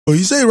Oh,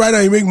 you say right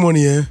now you make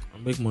money, eh? I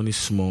make money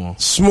small.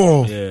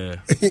 Small? Yeah.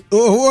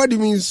 Oh, what do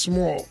you mean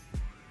small?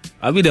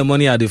 I be the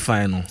money I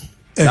define. No?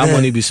 That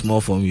money be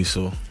small for me,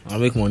 so I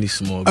make money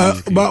small.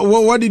 But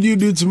what did you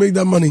do to make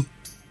that money?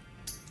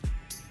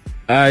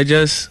 I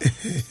just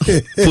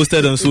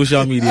posted on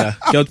social media,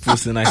 kept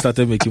posting, I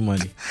started making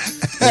money.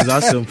 It's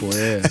that simple,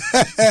 yeah.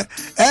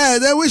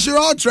 Then we should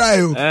all try.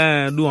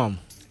 Do them.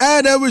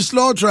 Then we should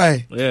all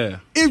try. Yeah.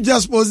 If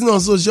just posting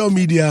on social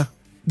media,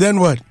 then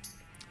what?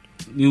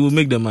 You will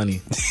make the money.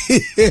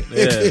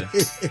 Yeah.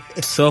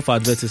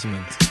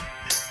 Self-advertisement.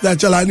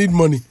 That's all I need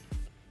money.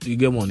 You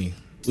get money.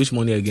 Which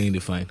money are you getting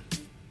defined?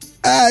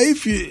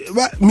 If you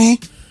me?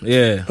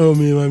 Yeah. Oh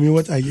me,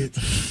 what I get?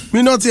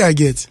 Me nothing I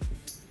get.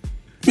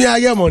 Me I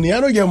get money. I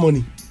don't get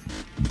money.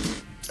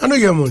 I don't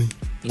get money.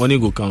 Money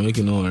go come, make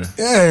you know.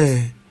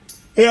 Yeah.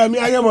 Yeah, me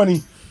I get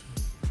money.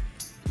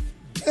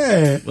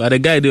 Yeah. But the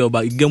guy there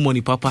about you get money,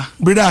 Papa.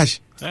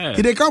 Bridash. Yeah.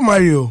 He they come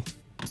marry you.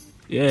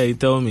 Yeah, he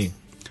tell me.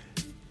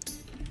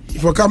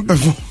 If I come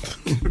perform.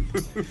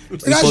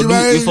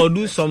 If I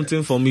do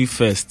something for me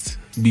first,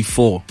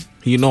 before,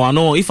 you know, I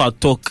know if I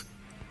talk,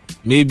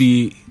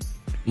 maybe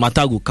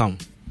matter will come.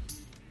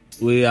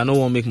 I don't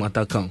want to make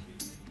matter come.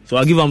 So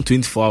I give him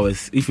 24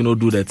 hours. If you don't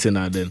do that thing,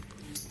 then.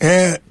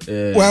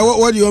 Well,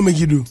 what do you want me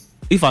to do?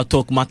 If I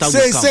talk, matter will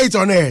come. Say it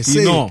on air.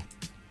 You know.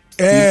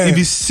 It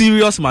be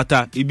serious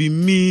matter. It be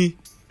me,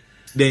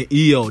 then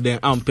EL, then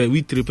Amper.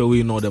 We triple,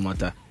 we know the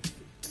matter.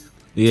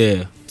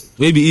 Yeah.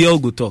 Maybe EL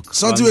go talk.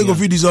 Something we go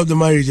fit dissolve the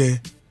marriage, eh?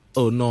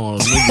 Oh, no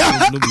be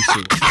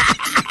so.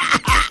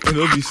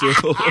 No be so.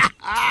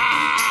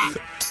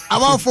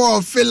 I'm out for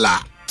a filler.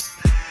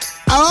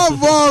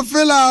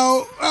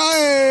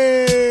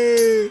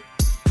 Hey.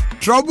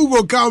 Trouble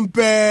go come, I'm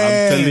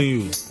telling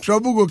you.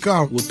 Trouble go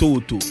come.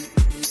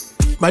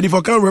 Woto. But if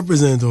I can't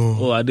represent,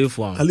 I did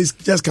for him. At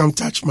least just come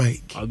touch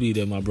Mike. I'll be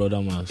there, my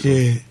brother, man. So,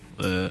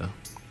 yeah.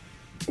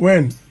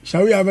 When?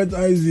 Shall we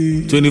advertise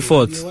the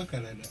 24th?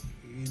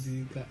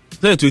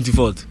 Say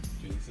 24th.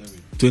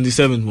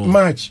 27th month.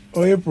 March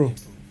or April?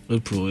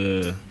 April,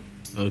 yeah.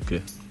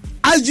 Okay.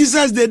 As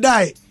Jesus they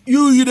die,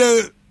 you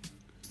the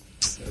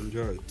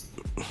enjoy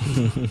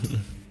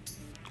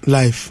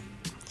life.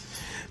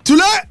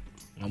 Tule,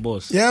 my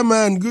boss. Yeah,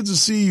 man. Good to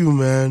see you,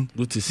 man.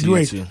 Good to see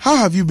you too. How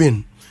have you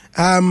been?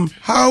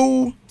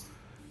 How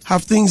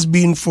have things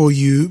been for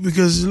you?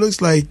 Because it looks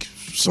like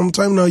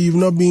sometime now you've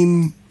not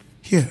been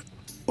here.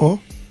 Oh,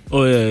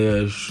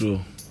 yeah,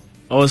 sure.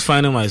 I was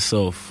finding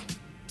myself.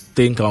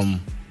 I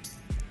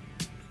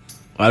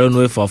don't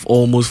know if I've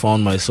almost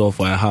found myself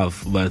or I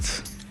have, but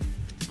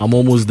I'm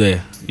almost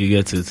there. You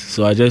get it?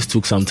 So I just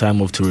took some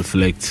time off to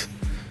reflect.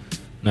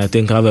 And I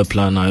think I have a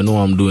plan now. I know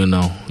what I'm doing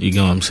now. You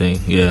get what I'm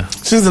saying? Yeah.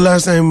 Since the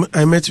last time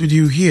I met with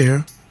you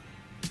here,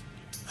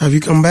 have you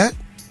come back?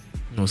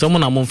 No,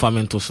 someone I'm on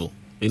Famento.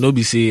 You know,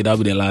 be say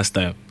that'll be the last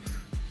time.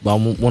 But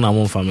I'm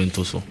on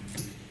Famento.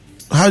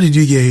 How did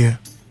you get here?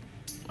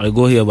 I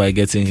go here by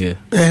getting here.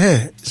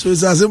 So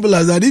it's as simple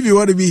as that. If you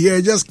want to be here,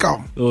 just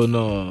come. Oh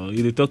no,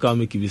 you talk I'll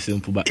make it be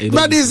simple, but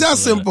it's that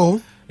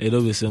simple. It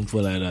don't be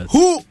simple like that.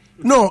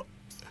 No.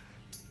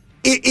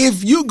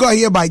 If you got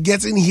here by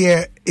getting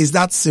here, is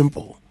that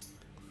simple?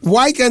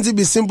 Why can't it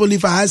be simple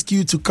if I ask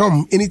you to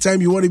come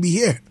anytime you want to be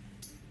here?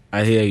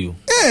 I hear you.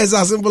 Yeah, it's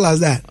as simple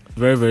as that.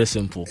 Very, very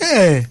simple.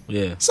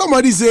 Yeah.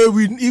 Somebody say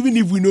even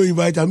if we no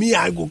invite me,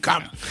 I go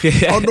come.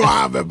 Or no,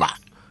 I have a back.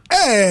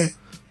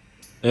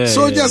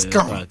 So just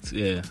come. Fact.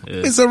 Yeah.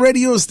 It's a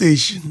radio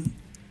station.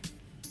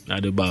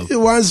 At the bar.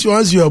 Once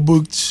you are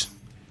booked,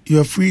 you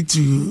are free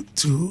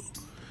to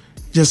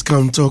just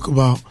come talk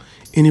about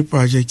any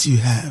project you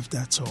have.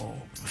 That's all.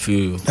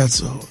 Feel.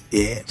 That's all.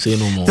 Yeah. Say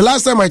no more. The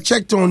last time I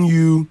checked on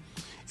you,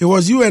 it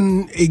was you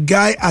and a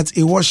guy at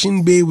a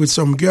washing bay with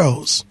some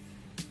girls,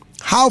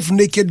 half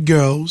naked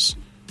girls,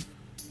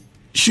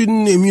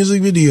 shooting a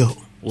music video.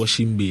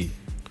 Washing bay.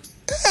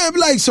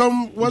 Like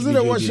was it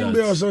a washing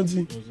bay or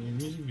something? It was a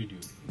music video.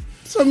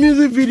 Some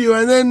music video,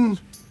 and then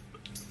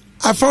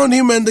I found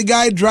him and the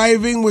guy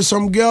driving with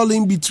some girl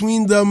in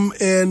between them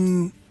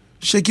and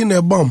shaking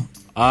her bum.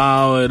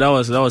 Oh, that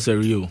was a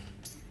real.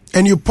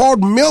 And you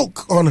poured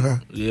milk on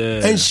her.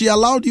 Yeah. And she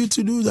allowed you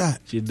to do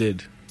that. She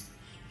did.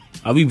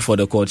 I'll be before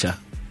the culture.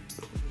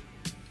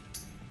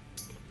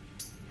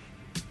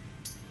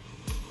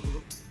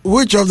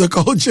 Which of the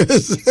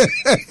cultures?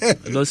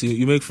 Because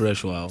you make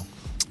fresh, wow.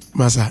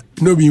 Massa,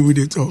 no be with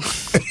it talk.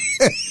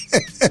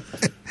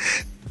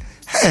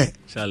 Hey.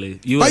 Charlie,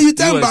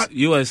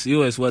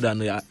 US what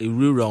than a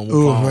real round.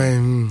 Oh,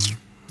 man.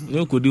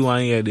 You could do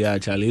 1 year there,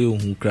 Charlie,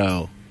 who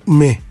crowd.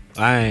 Me.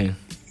 Aye.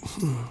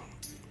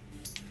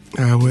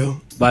 I will.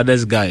 But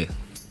this guy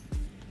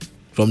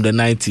from the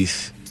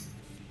 90s.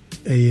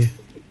 Yeah.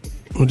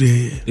 Oh,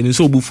 yeah. And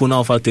so before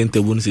now for 10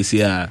 tables,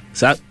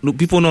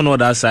 people don't know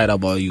that side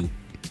about you.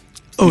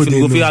 Oh,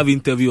 if you have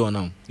interview on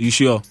them, you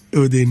sure?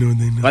 Oh, they know.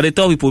 But they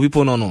tell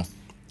people don't know.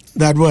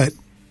 That what?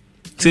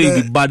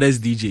 Say the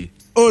baddest DJ.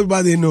 Oh,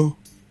 but they know.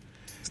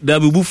 there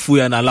be bufu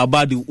and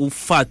alabadi o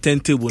fat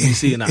table you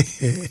see na.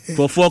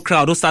 For 4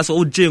 crowd, those stars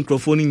o James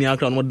microphone in the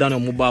crowd, more down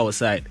on mobile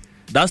side.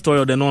 That story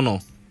of the no.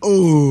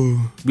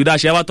 Oh. But that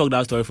she ever talk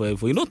that story for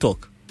you don't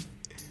talk.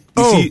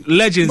 You see,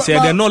 legends say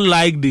they're not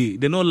like the.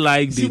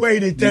 See where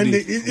they turn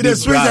the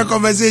switch the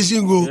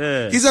conversation go.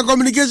 Yeah. He's a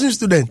communication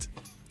student.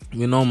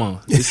 We normal.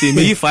 You see,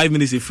 maybe 5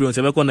 minutes if you want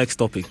to go next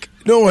topic.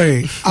 Don't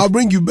worry, I'll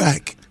bring you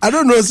back. I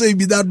don't know, say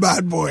be that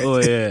bad boy. Oh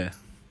yeah.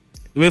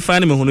 We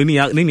find him who ni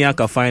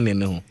find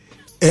him.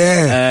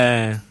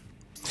 Yeah.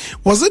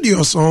 Was it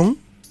your song?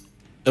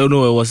 Oh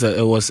no,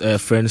 it was a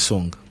friend's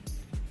song.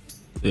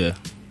 Yeah.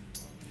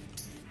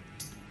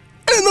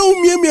 I don't know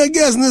me I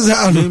guess this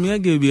me I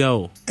give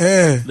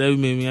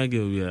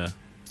you.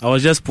 I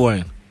was just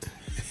pouring.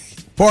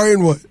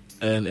 Pouring what?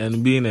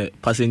 And being a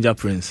passenger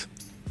prince.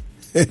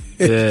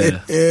 Yeah.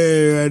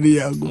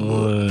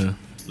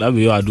 That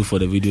be what I do for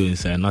the video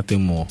inside,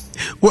 nothing more.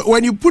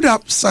 When you put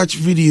up such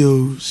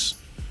videos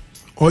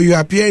or you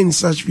appear in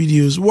such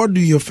videos, what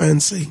do your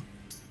fans say?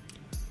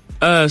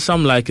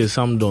 Some like it,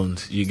 some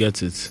don't. You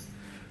get it.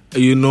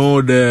 You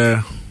know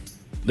the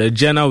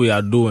genre we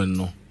are doing,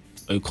 no.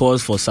 It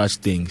calls for such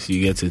things,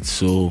 you get it.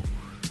 So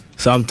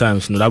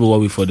sometimes that be what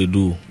we for the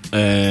do.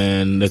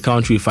 And the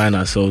country find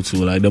ourselves to,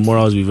 like, the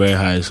morals be very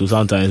high. So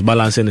sometimes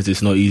balancing it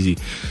is not easy.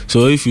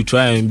 So if you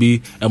try and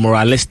be a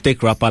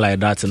moralistic rapper like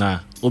that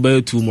now,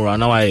 obey too moral.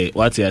 Now I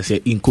say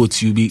in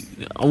quotes you be,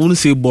 I wouldn't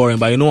say boring,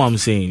 but you know what I'm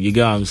saying. You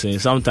get what I'm saying.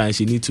 Sometimes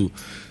you need to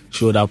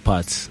show that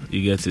part.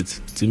 You get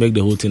it, to make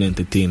the whole thing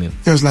entertaining.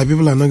 It's like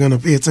people are not gonna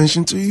pay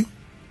attention to you.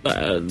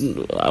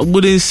 I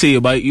wouldn't say,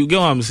 but you get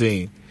what I'm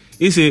saying.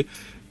 It's a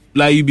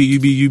like you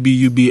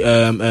be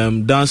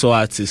dance or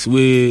artist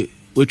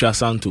which are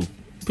sound to.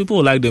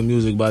 People like the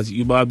music, but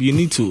you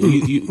need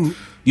to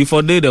you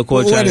forday the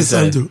culture. What is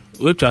Santo?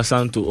 Which are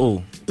Santo?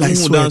 Oh, like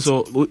sweat.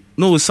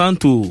 No,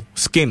 Santo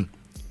skin.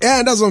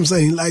 Yeah, that's what I'm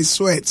saying. Like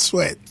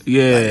sweat.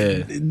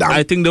 Yeah, like,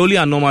 I think the only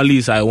anomaly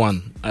is I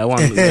won.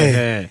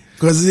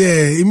 Because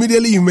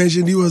immediately you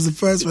mentioned he was the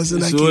first person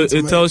that came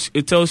to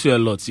it tells you a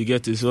lot. You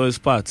get it. So it's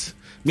part.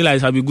 Me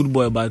like have a good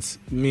boy, but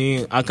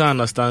me I can't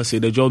understand. Say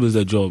the job is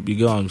the job. You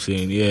get what I'm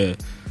saying? Yeah.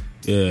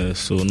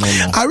 So no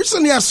more. I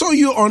recently saw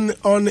you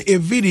on a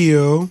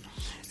video,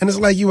 and it's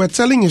like you were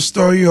telling a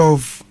story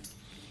of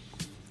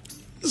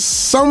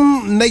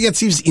some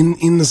negatives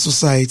in the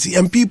society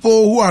and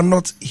people who are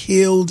not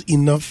healed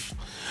enough,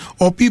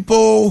 or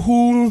people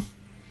who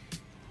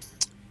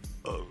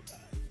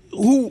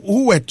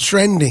were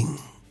trending.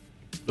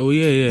 Oh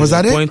yeah. Was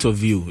that it? Point of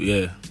view,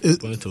 yeah.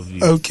 Point of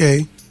view.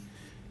 Okay.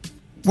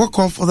 What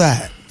called for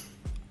that?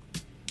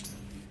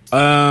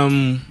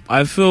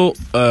 I feel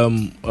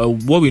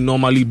what we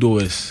normally do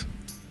is,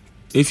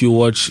 if you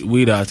watch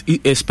with that,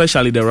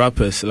 especially the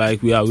rappers,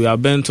 like we are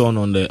bent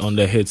on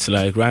the hits.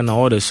 Like right now,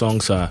 all the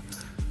songs are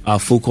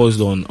focused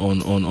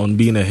on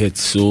being a hit.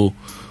 So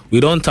we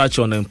don't touch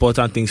on the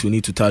important things we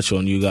need to touch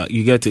on. You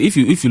get it.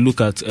 If you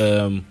look at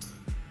the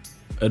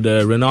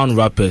renowned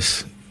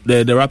rappers,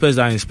 the rappers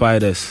that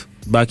inspired us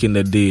back in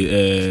the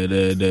day,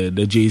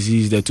 the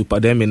Jay-Z's, the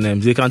Tupac, the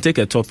Eminems, they can take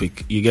a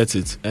topic, you get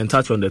it, and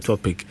touch on the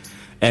topic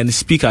and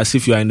speak as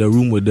if you are in the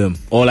room with them,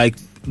 or like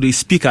they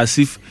speak as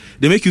if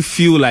they make you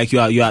feel like you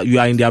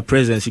are in their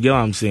presence. You get what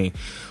I'm saying?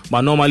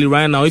 But normally,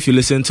 right now, if you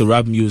listen to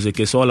rap music,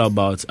 it's all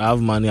about I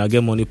have money, I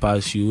get money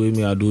past you, way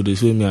me I do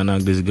this, way me I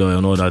knock this girl,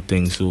 and all that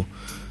thing. So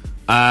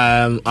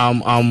I'm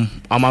an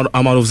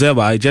observer.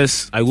 I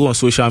go on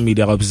social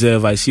media, I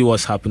observe, I see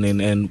what's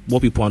happening and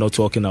what people are not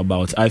talking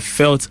about. I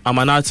felt I'm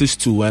an artist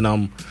too, and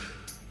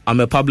I'm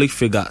a public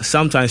figure.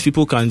 Sometimes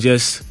people can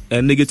just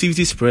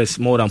negativity spreads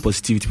more than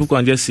positivity. People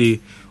can just say,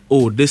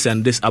 oh, this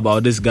and this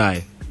about this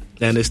guy,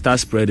 and they start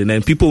spreading,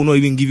 and people will not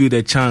even give you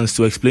the chance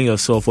to explain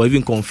yourself or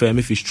even confirm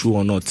if it's true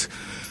or not.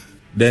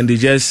 Then they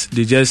just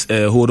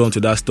hold on to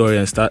that story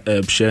and start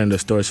sharing the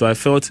story. So I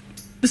felt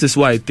this is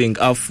why I think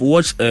I've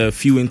watched a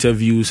few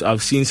interviews.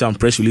 I've seen some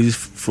press releases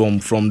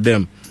from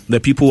them, the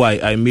people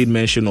I made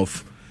mention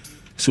of.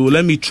 So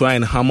let me try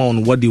and hammer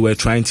on what they were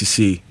trying to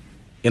say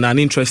in an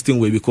interesting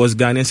way, because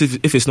Ghanaians,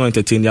 if it's not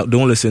entertaining,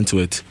 don't listen to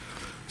it.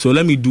 So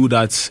let me do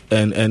that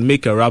and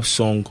make a rap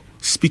song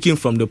speaking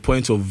from the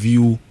point of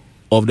view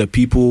of the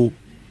people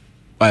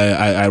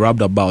I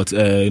rapped about,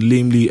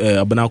 namely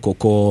Abena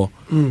Koko,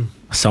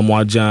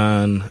 Samoa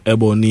Jan,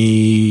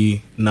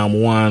 Ebony,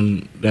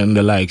 Namwan, and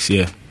the likes,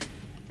 yeah.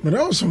 But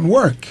that was some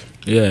work.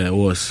 Yeah, it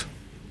was.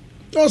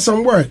 That was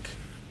some work.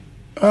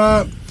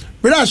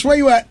 Radash, where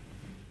you at?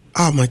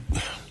 Oh my.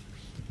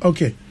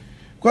 Okay.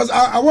 Because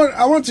I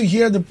want to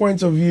hear the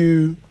point of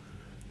view.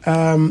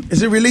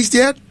 Is it released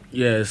yet?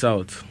 Yeah, it's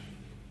out.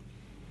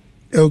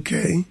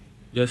 Okay.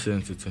 Just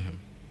sent it to him.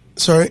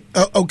 Sorry?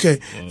 Okay.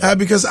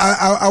 Because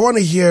I want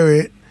to hear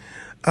it.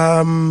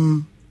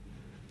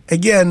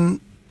 Again,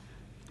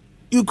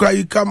 you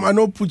come, I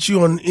don't put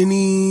you on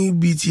any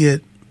beat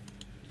yet.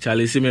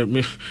 Charlie, see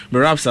me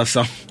raps are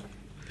some.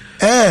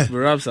 Me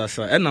raps are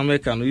some. And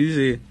American,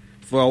 usually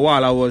for a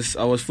while I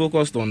was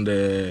focused on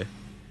the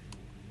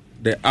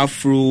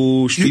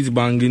Afro street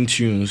banging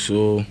tunes.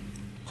 So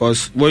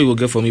Because what you will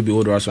get from me be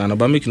old rap song,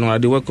 but make you know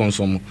they work on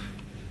some.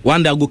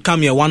 One day I go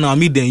come here, 1 hour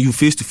meet then you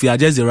face to face. I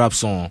just a rap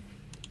song.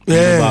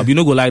 Yeah. You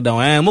know go like that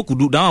one. Mo could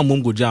do that one.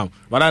 Mom go jam.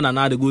 Rather than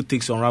now they go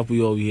take some rap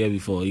we all here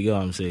before. You get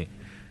what I'm saying?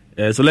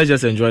 So let's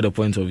just enjoy the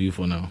point of view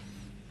for now.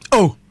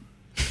 Oh,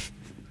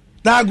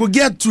 now I go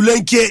get to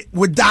Lenke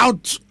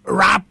without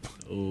rap.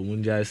 Oh,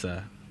 Munjai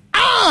sir.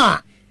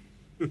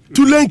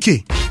 To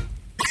Lenke.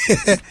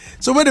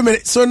 So wait a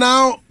minute. So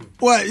now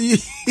what?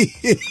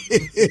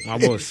 My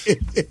boss.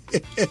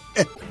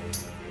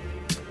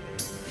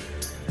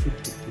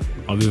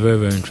 I'll be very,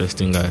 very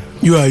interesting guy.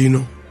 You are, you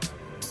know.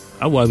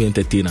 I will be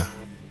entertainer.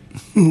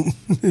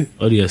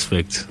 What do you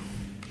expect?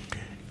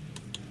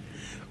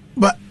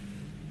 But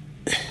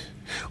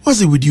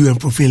what's it with you and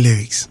profane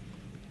lyrics?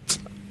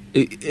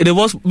 It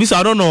was.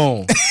 I don't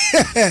know.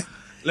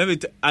 Let me.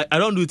 I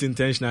don't do it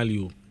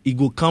intentionally. It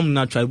go come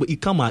natural, but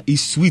it come out.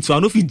 It's sweet, so I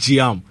know if it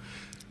jam.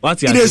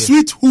 What it is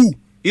sweet. Who?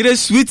 It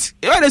is sweet.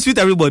 Why they sweet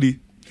everybody?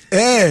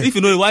 If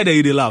you know why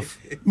they laugh.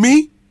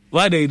 Me?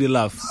 Why they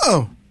laugh?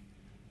 Oh.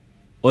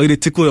 Or they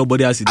tickle your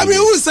body as it. I mean,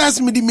 who says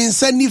me the mean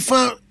send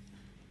fan?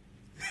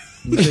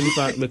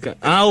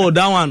 Oh,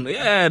 that one.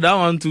 Yeah, that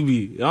one to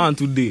be. That one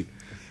today.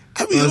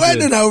 I mean, why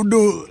did I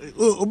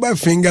do my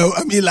finger?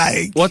 I mean,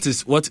 like.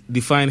 What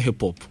define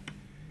hip hop?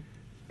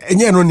 And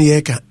you know,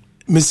 Nieka.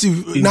 In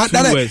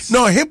 2 words.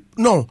 No,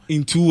 no.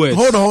 In 2 words.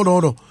 Hold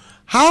on.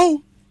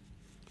 How?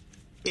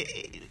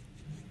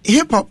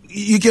 Hip hop,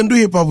 you can do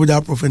hip hop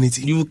without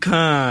profanity. You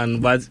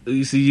can, but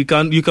you see, you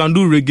can do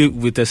reggae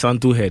with a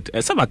Santo head.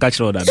 Some are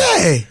catching all that.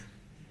 Yeah.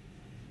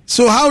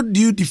 So how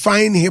do you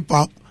define hip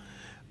hop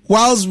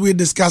whilst we're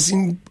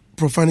discussing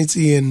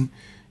profanity and,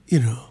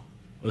 you know?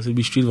 Also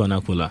be street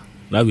vernacular.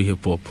 That be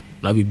hip hop.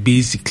 That be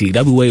basically.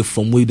 That be where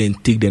from where you then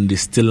take them,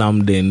 distill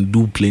them, then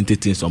do plenty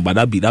things on. But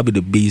that be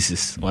the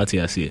basis. What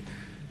you say?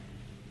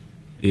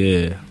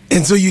 Yeah.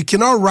 And so you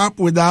cannot rap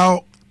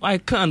without. I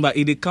can, but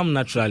it come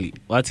naturally.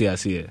 What you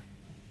say?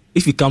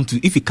 If you come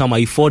and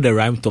you for the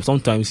rhyme top,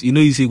 sometimes you know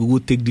you say we go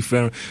take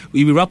different. If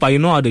you rapper, you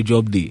know how the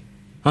job day.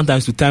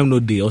 Sometimes the time no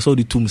day. Also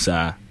the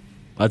tumsa.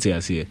 What you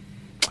say?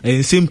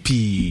 And same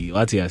P.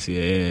 What you say?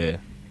 Yeah.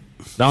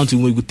 Down to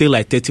we could take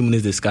like 30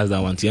 minutes discuss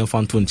that one.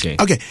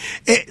 Okay,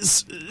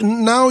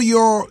 now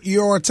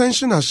your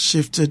attention has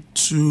shifted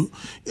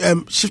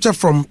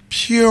from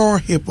pure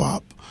hip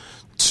hop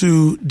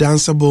to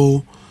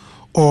danceable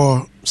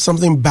or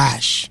something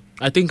bash.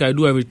 I think I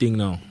do everything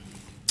now.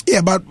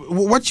 Yeah, but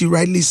what you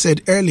rightly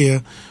said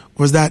earlier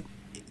was that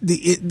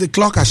the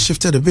clock has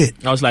shifted a bit.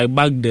 I was like,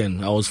 back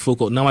then I was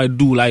focused. Now I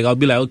do I'll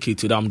be like, okay,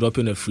 today I'm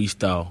dropping a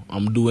freestyle.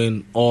 I'm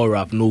doing all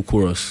rap, no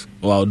chorus,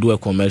 or I'll do a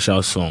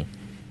commercial song.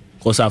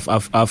 Because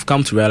I've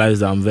come to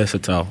realize that I'm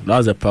versatile.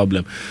 That's the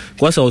problem.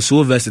 Because I was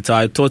so versatile,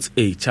 I thought,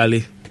 hey,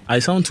 Charlie, I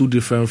sound too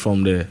different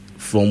from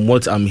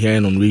what I'm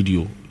hearing on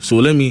radio. So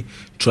let me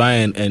try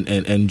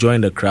and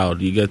join the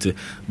crowd. You get it?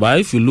 But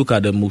if you look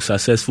at the most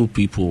successful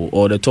people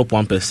or the top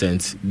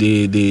 1%,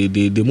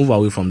 they move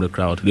away from the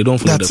crowd. They don't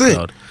follow the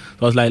crowd.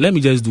 So I was like, let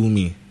me just do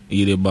me.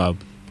 At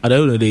the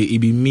end of the day, it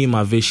be me,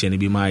 my vision, it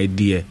be my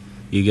idea.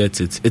 You get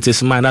it? It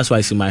is mine. That's why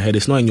it's in my head.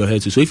 It's not in your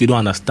head too. So if you don't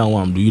understand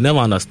what I'm doing, you never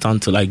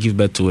understand till I give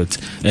birth to it,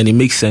 and it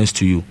makes sense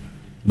to you,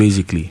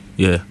 basically.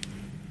 Yeah.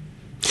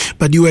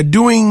 But you were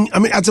doing. I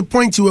mean, at a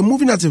point you were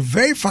moving at a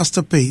very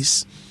faster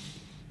pace.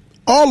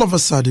 All of a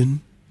sudden,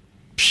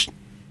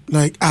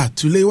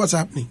 Tule, what's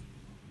happening?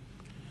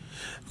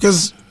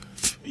 Because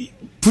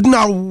putting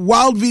out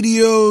wild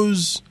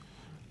videos,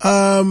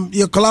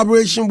 your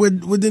collaboration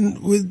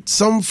with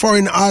some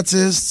foreign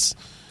artists.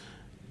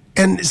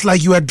 And it's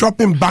like you were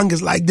dropping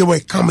bangers like they were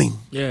coming.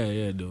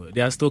 Yeah,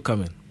 they are still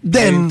coming.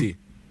 Then,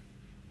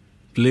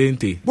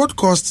 plenty. What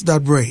caused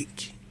that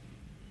break?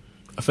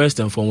 First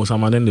and foremost,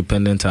 I'm an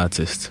independent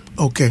artist.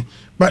 Okay,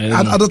 but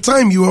at the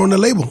time you were on a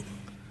label.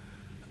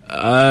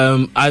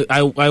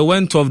 I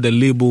went off the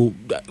label.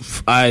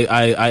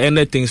 I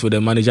ended things with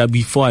the manager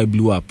before I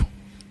blew up.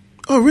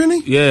 Oh, really?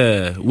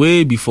 Yeah,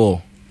 way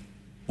before.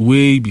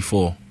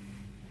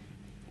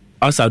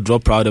 As I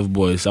dropped Proud of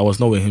Boys, I was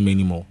not with him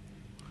anymore.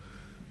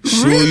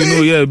 So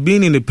really?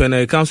 Being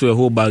independent, it comes with a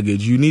whole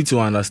baggage. You need to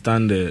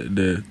understand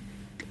the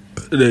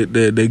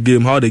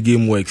game, how the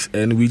game works,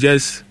 and we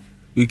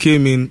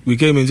came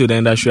into the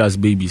industry as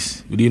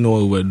babies. We didn't know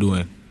what we were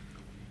doing,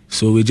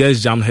 so we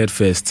just jumped head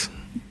first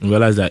and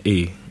realized that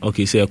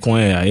say a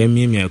coin,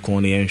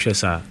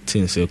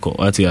 so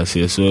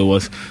it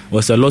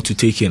was a lot to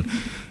take in.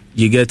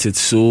 You get it?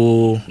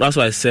 So that's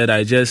why I said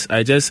I just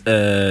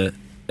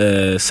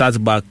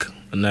sat back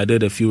and I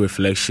did a few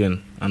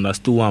reflection.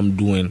 Understood what I'm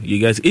doing. You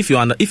get it? If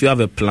you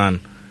have a plan,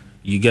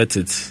 you get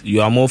it.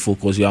 You are more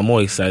focused. You are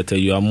more excited.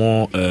 You are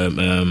more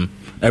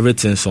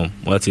everything.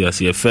 What you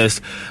say?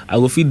 First, I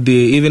will feel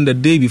even the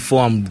day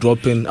before I'm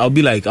dropping. I'll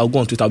go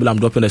on Twitter. I'm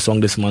dropping a song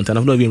this month, and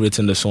I've not even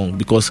written the song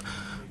because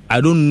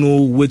I don't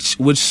know which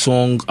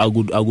song I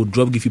would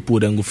drop, give people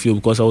then go feel,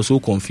 because I was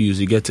so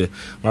confused. You get it?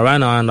 But right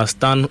now I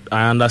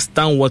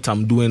understand what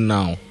I'm doing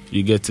now.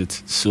 You get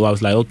it? So I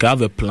was like, okay, I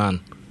have a plan.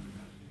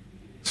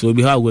 So it'll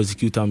be how we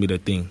execute and be the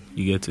thing.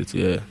 You get it?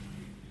 Yeah.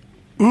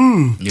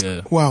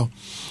 Yeah. Wow.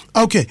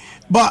 Okay,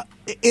 but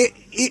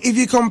if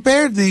you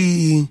compare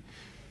the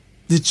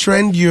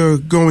trend you're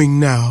going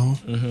now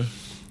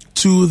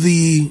to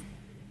the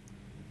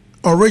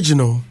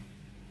original,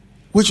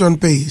 which one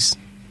pays?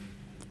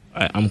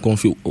 I'm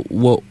confused.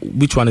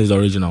 Which one is the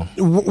original?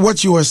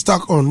 What you were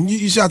stuck on?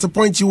 You at the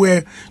point you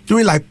were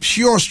doing like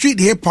pure street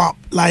hip hop,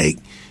 like.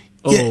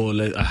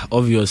 Like,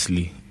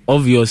 obviously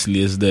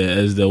is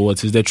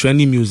the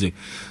trendy music.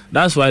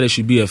 That's why there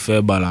should be a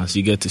fair balance.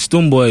 You get it.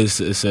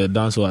 Stonebwoy is a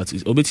dancehall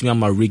artist. Obetimi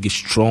I'm a reggae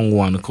strong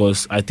one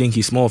because I think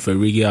he's more of a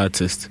reggae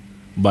artist.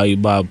 But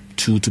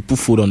to put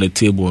food on the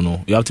table,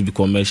 no, you have to be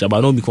commercial.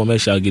 But don't be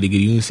commercial. You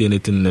don't say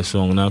anything in the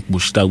song. No.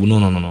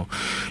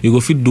 You go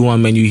fit do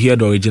one, man. You hear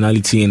the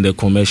originality in the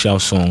commercial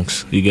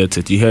songs. You get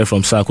it. You hear it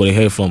from Saga. You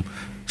hear it from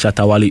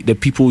Shatawale. The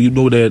people,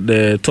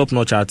 the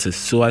top-notch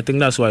artists. So I think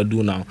that's what I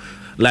do now.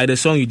 Like the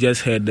song you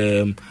just heard.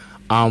 I'm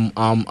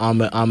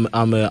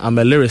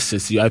a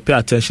lyricist. I pay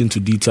attention to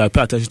detail. I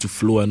pay attention to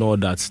flow and all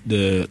that.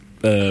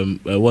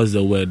 What's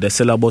the word? The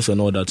syllables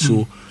and all that.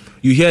 So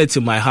you hear it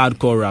in my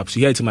hardcore raps.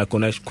 You hear it in my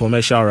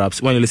commercial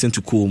raps. When you listen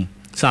to Coom,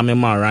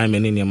 rhyme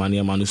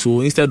and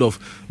so instead of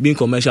being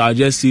commercial, I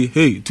just say,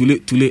 hey, too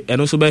late,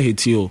 and also be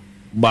hit you.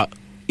 But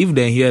if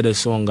they hear the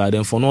song,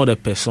 then for no other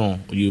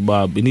person, he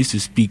needs to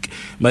speak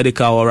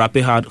medical or rap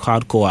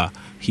hardcore.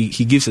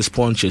 He gives his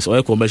punches, or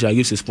a commercial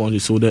gives his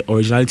punches. So the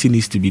originality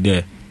needs to be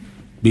there.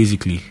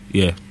 Basically,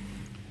 yeah.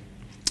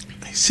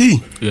 I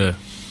see. Yeah.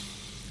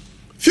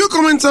 Few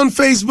comments on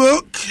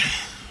Facebook.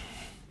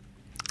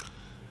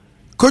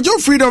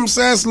 Kojo Freedom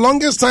says,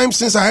 longest time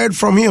since I heard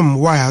from him.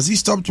 Why has he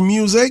stopped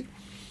music?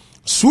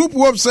 Swoop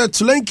Whoop said,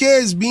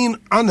 Tulenke is being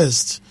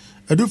honest.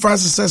 Edu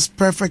Francis says,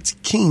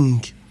 perfect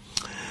king.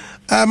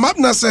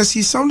 Mapna says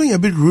he's sounding a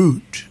bit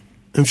rude.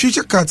 And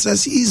Future Cat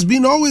says he's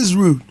been always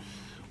rude.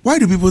 Why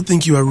do people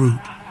think you are rude?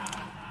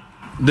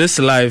 This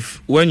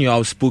life, when you're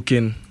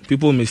outspoken,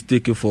 people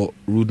mistake it for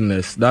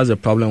rudeness. That's a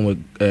problem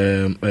with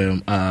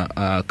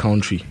our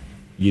country,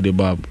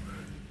 Yidebab.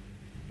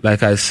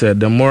 Like I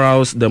said, the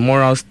morals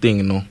thing,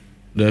 you know,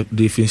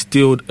 they've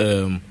instilled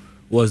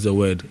what's the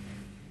word?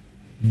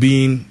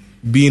 Being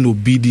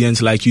obedient.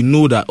 Like you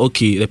know that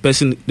okay, the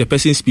person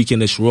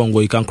speaking is wrong,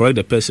 or you can correct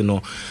the person,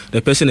 or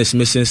the person is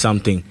missing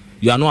something.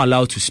 You are not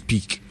allowed to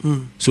speak.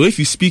 So if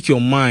you speak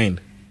your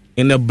mind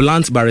in a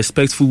blunt but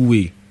respectful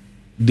way,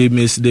 they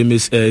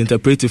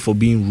misinterpret it for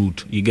being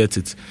rude. You get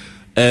it?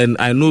 And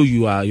I know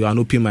you are an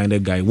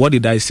open-minded guy. What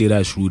did I say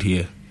that's rude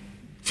here?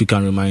 If you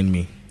can remind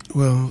me.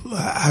 Well,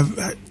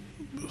 I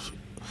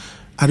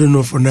don't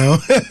know for now.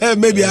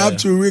 Maybe I have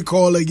to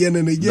recall again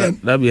and again.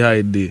 That be how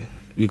it did.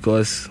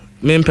 Because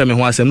me mpe me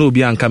ho asem, no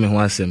be anka me ho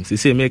asem.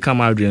 Say me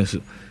come Adrian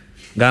so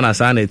Ghana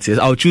sanity.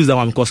 I'll choose that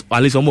one because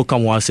at least more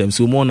come asem.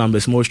 So more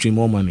numbers, more stream,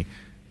 more money.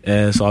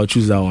 So I'll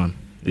choose that one.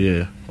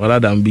 Yeah. Rather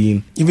than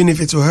being. Even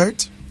if it will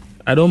hurt?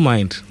 I don't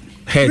mind.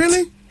 Hurt.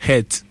 Really?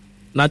 Hurt.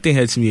 Nothing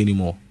hurts me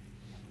anymore.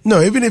 No,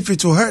 even if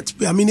it will hurt.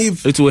 I mean,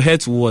 if it will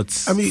hurt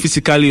what? I mean,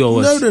 physically or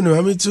what? No.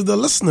 I mean, to the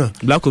listener.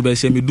 Black Obe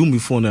say me do me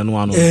phone and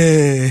one.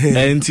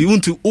 And you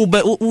want to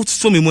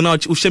so me now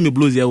share me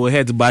blows here will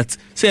hurt, but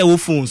say I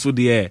phone so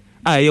there.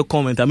 Your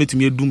comment. I mean to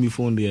me do me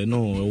phone there.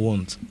 No, I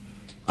won't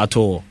at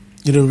all.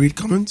 You don't read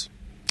comments?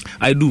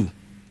 I do.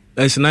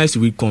 It's nice to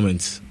read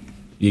comments.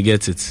 You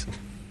get it.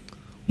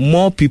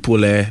 More people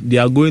they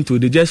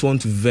just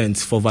want to vent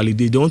for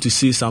validate. They want to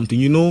say something.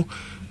 You know.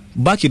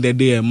 Back in the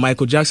day,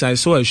 Michael Jackson, I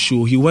saw a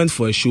show. He went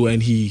for a show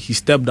and he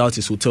stepped out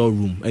his hotel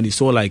room and he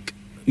saw like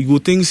you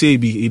would think say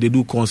they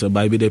do concert,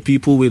 but the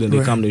people wait and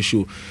they come to the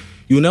show.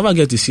 You never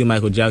get to see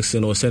Michael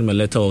Jackson or send me a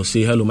letter or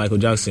say hello Michael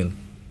Jackson.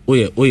 Oh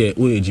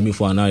yeah, Jimmy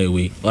for an hour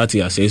away. What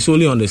I say, it's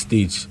only on the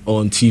stage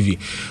or on TV.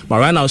 But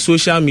right now,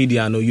 social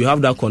media, you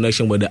have that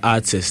connection with the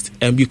artist,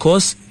 and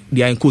because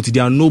they are in quote, they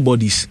are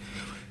nobodies.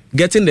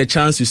 Getting the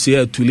chance to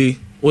say Tule,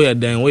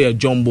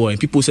 John Boy, and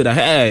people say that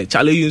hey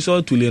Charlie, you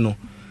saw Tule no.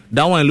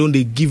 That one alone,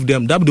 they give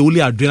them, that the only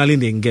adrenaline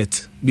they can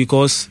get.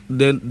 Because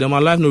then my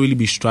life not really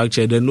be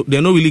structured. They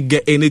don't really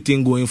get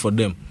anything going for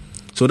them.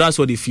 So that's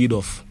what they feed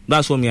off.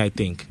 That's what I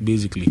think,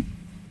 basically.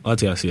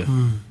 What I say.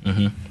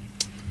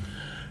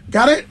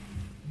 Got it?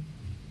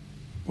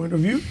 Point of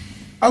view?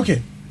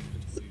 Okay.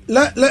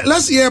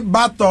 Let's hear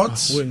Bad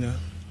Thoughts.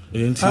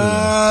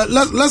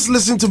 Let's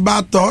listen to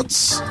Bad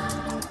Thoughts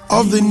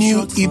of the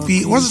new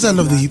EP. What's the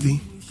title of the EP?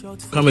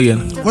 Come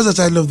again. What's the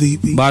title of the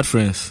EP? Bad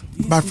Friends.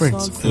 Bad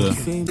Friends.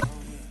 Okay.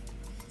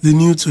 The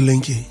new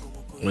Tulenke.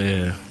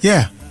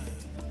 Yeah.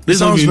 This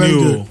sounds very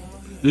good.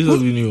 This will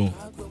be new.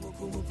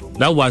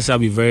 That was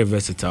be very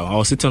versatile. I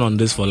was sitting on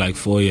this for like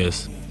 4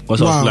 years.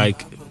 Because I was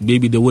like,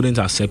 maybe they wouldn't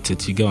accept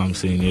it. You get what I'm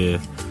saying?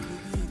 Yeah.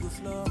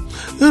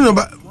 No,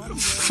 but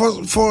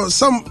for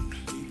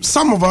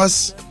some of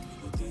us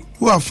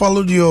who have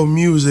followed your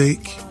music,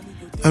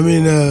 I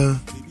mean,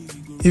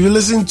 if you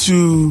listen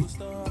to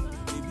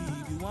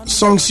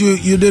songs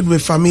you did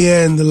with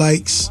Famia and the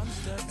likes,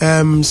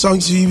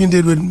 songs you even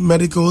did with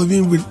Medical,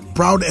 even with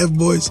Proud F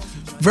Boys,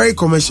 very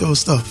commercial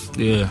stuff.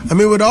 Yeah. I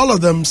mean, with all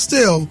of them,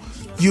 still,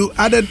 you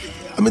added,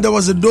 I mean, there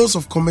was a dose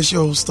of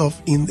commercial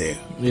stuff in there.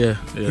 Yeah.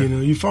 You know,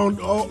 you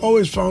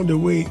always found a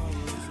way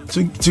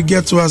to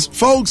get to us.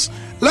 Folks,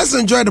 let's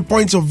enjoy the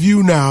point of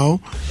view now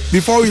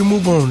before we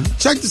move on.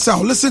 Check this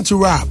out. Listen to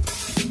rap.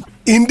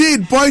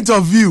 Indeed, point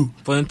of view.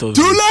 Point of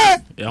view. Tule!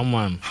 Yeah,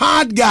 man.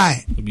 Hard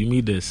guy. Be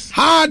me this.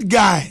 Hard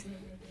guy.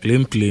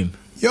 Plain.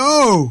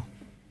 Yo.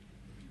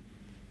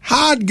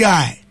 Hard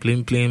guy.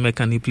 Plain,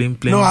 mechanic, plain.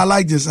 No, I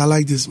like this,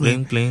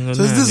 man. Plain.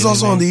 So is this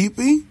also on the EP?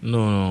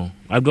 No.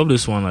 I dropped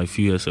this one like a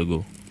few years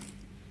ago.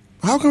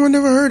 How come I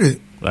never heard it?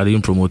 I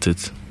didn't promote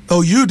it.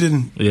 Oh, you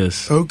didn't?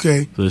 Yes.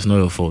 Okay. So it's not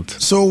your fault.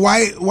 So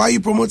why are you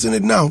promoting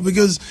it now?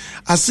 Because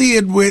I see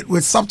it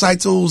with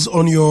subtitles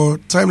on your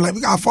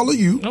timeline. I follow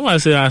you. No, I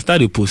say I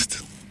start a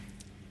post.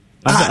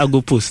 I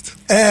go post.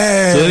 So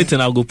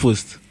anything I'll go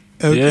post.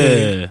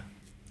 Okay.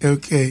 Yeah.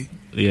 Okay.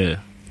 Yeah.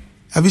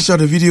 Have you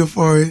shot a video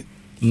for it?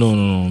 No.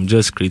 I'm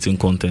just creating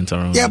content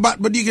around. Yeah,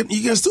 but you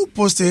can still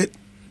post it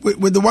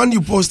with the one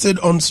you posted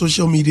on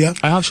social media.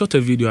 I have shot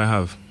a video. I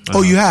have.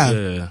 You have?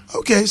 Yeah.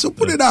 Okay, so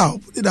put it out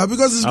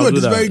because it's good.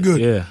 It's very good.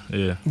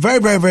 Yeah. Very,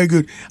 very, very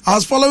good. I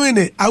was following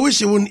it. I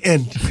wish it wouldn't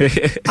end.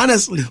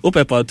 Honestly.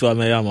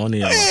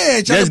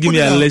 Just give me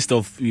a list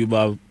of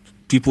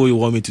people you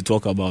want me to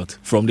talk about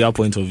from their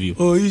point of view.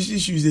 Oh,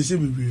 issues they say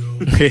me.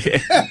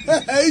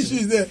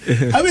 Issues there.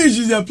 I mean,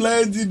 issues there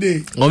plenty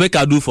there. Or make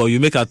I do for you.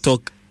 Make I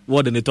talk.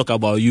 What then they talk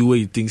about you? Where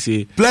you think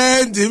say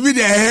plenty. Me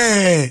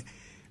there.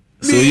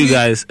 So you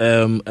guys,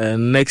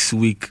 next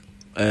week,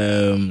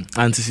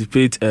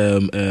 anticipate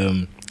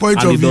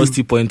point of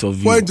view. Point of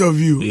view. Point of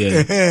view.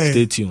 Yeah.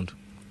 Stay tuned.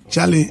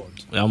 Charlie.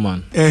 Yeah,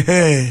 man.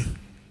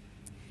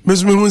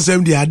 Miss me won't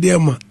send the idea,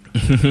 man.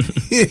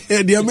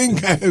 The main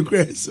guy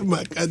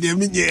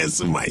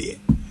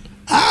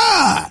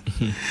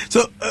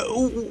So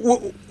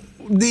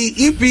the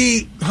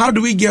EP, how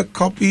do we get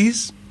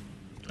copies?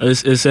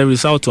 It's a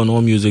result on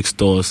all music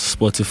stores,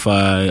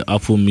 Spotify,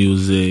 Apple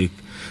Music.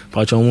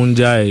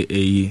 Pachamunja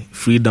a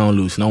free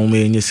downloads. Now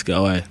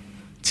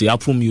we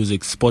Apple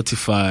Music,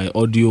 Spotify,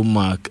 Audio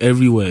Mac,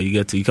 everywhere you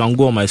get it. You can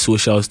go on my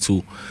socials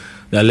too.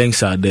 The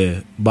links are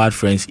there. Bad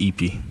Friends EP.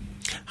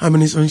 How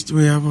many songs do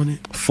we have on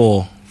it?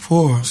 4.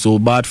 4. So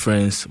Bad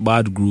Friends,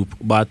 Bad Group,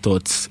 Bad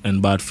Thoughts,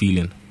 and Bad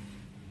Feeling.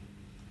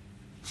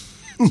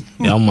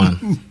 Yeah,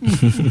 man.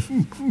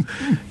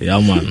 Yeah,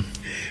 man.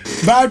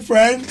 Bad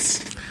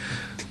Friends.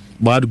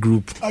 Bad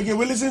Group. Okay,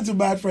 we listened to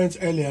Bad Friends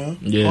earlier.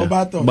 Yeah. Or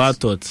Bad Thoughts? Bad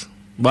Thoughts.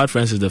 Bad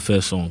Friends is the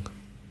first song.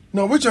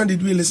 No, which one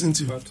did we listen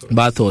to?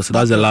 Bad Thoughts.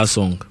 That's the last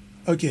song.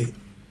 Okay.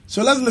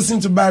 So let's listen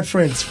to Bad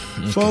Friends.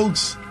 Okay.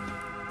 Folks,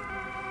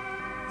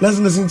 let's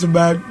listen to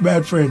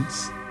Bad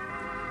Friends.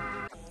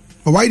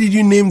 But why did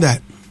you name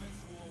that?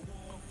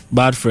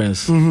 Bad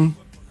Friends.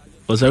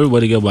 Because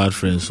everybody get bad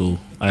friends, so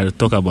I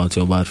talk about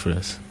your bad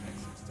friends.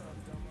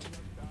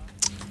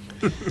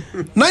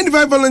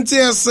 95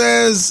 Volunteer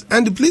says,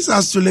 and please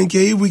ask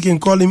Tulenke if we can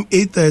call him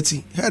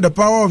 830. Had the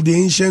power of the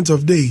ancient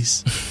of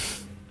days.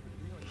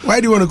 Why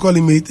do you want to call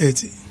him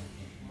 830?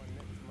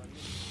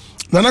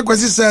 Nana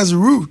Kwesi says,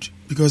 rude,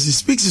 because he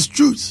speaks his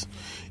truth.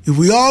 If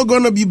we all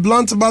gonna be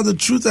blunt about the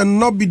truth and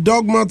not be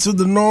dogma to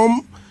the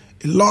norm,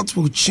 a lot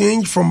will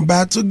change from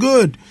bad to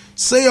good.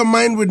 Say your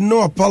mind with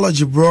no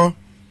apology, bro.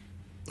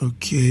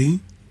 Okay.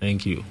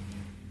 Thank you.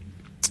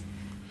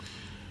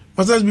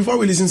 But before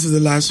we listen to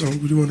the last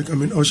song, would you want to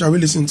come in? Or shall we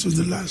listen to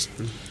the last?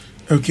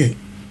 Okay.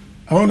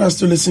 I want us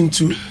to listen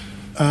to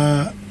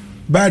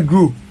Bad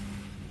Group.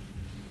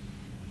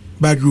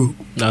 Bad Group.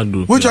 Bad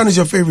Group. Which one is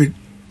your favorite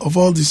of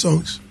all the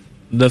songs?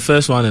 The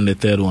first one and the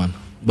third one.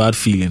 Bad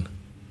Feeling.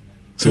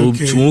 So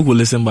we will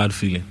listen Bad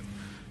Feeling.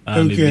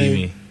 And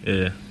okay.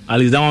 Yeah. At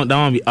least that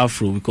one be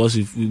Afro, because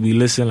if we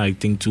listen like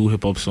 2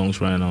 hip hop songs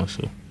right now,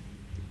 so.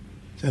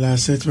 Shall I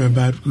set my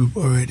Bad Group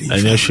already?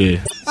 I'm not sure.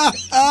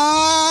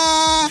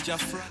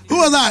 Who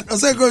was that?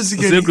 Oseko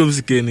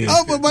Sikeni.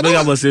 Oh, but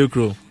that was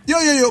Oseko.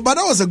 Yo, but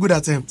that was a good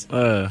attempt.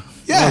 Yeah.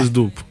 That was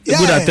dope.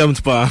 Good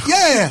attempt, pa.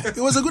 Yeah. It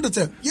was a good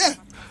attempt. Yeah.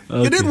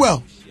 Okay. He did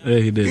well. Yeah,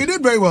 he did. He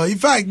did very well. In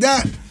fact,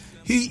 that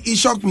he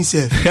shocked me,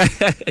 sir.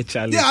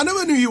 Charlie. Yeah, I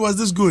never knew he was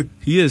this good.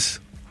 He is.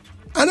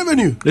 I never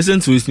knew. Listen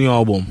to his new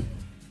album.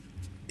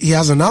 He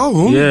has an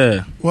album?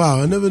 Yeah.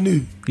 Wow, I never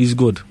knew. He's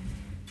good.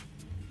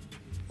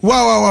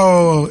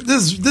 Wow.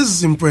 This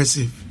is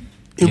impressive.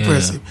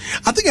 Impressive. Yeah.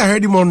 I think I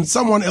heard him on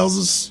someone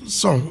else's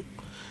song.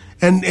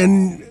 And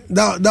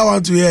that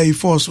one to hear he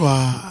forced.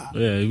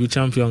 Yeah, he's a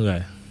champion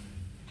guy.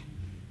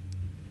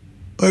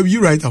 Oh,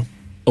 you right up.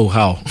 Oh,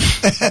 how?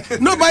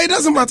 No, but it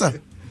doesn't matter.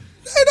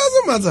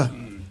 It doesn't matter.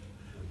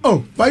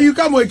 Oh, but you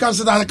come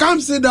sit down.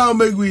 Come sit down,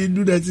 make we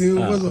do that thing.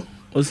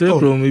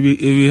 Bro, maybe if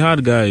he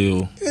hard guy,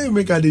 yo. Hey,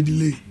 make a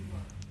delay.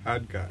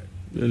 Hard guy.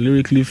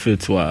 Lyrically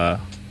fit, Wow.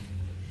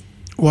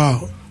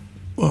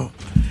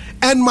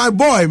 And my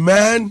boy,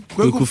 man.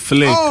 Kweku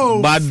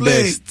Flake. Bad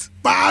Flake. Best.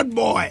 Bad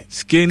boy.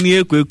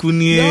 Skinny, Kweku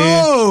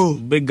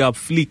Big up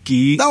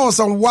Flicky. That was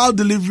some wild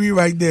delivery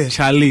right there.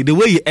 Charlie, the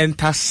way you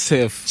enter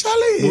safe.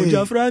 Charlie.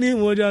 Moja Frani,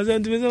 Moja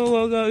Sentiment.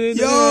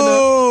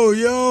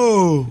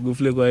 Yo. Go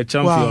play go a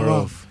champion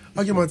rough.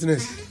 Okay,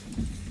 Martinez.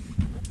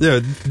 Yeah,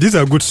 these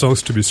are good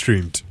songs to be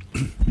streamed.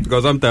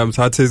 Because sometimes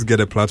artists get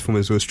a platform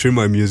and so stream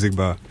my music,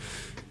 but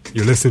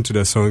you listen to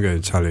the song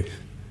and Charlie,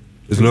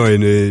 there's not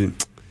any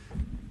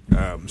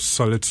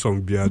solid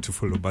song beer to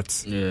follow.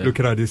 But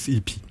looking at this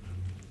EP,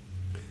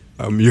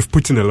 you've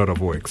put in a lot of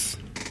works.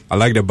 I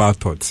like the Bad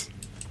Thoughts,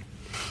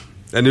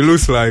 and it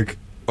looks like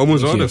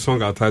almost all the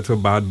songs are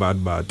titled "Bad,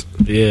 Bad, Bad."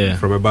 Yeah,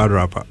 from a bad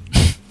rapper.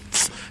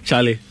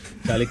 Charlie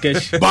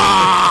Cash.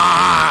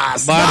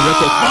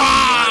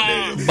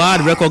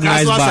 Bad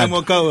recognized bad.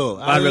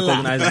 Bad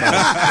recognized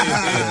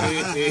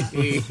bad.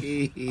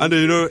 And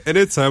you know,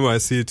 anytime I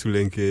see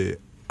Tulenke,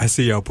 I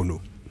see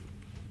Yapono.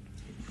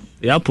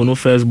 Yapono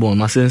firstborn,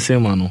 my sensei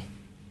mano.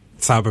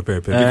 Saga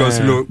Pepe. Because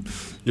you know,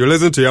 you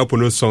listen to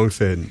Yapono songs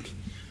and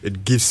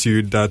it gives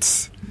you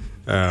that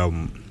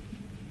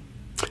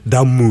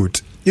that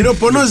mood. You know,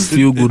 Pono is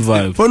feel good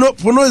vibe.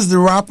 Pono is the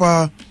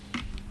rapper.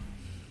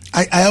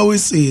 I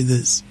always say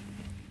this.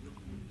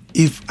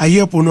 If I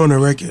hear Pono on a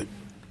record,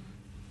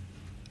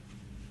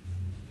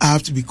 I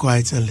have to be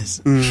quiet and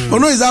listen.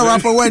 Pono is that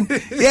rapper when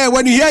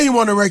you hear him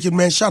on a record,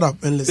 man, shut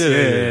up and listen.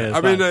 Yeah.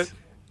 I mean,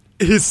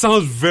 he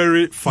sounds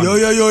very funny.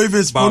 Yo, if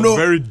it's Pono,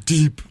 very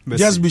deep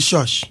message. Just be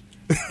shush.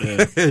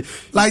 Yeah.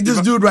 Like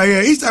this dude right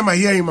here. Each time I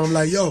hear him, I'm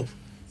like, yo,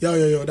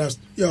 that's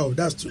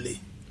too late.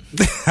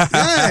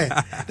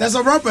 Yeah, there's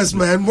some rappers,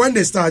 man. When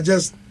they start,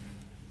 just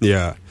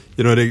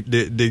you know,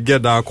 they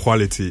get that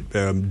quality,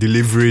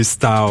 delivery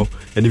style,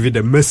 and even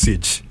the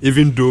message.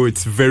 Even though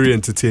it's very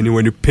entertaining,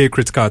 when you pay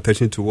critical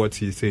attention to what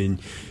he's saying,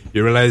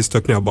 you realize he's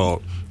talking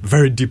about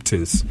very deep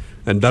things,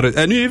 and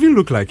you even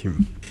look like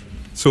him.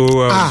 So,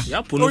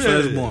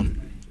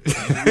 firstborn.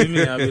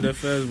 I'll be the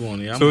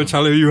firstborn. Yeah, so, man.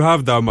 Charlie, you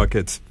have that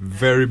market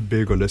very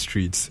big on the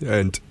streets,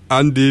 and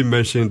Andy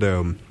mentioned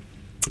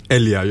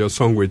earlier your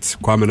song with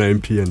Kwame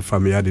MP and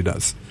Fami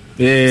Adidas.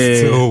 Yeah,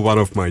 still one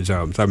of my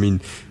jams. I mean,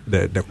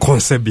 the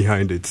concept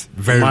behind it,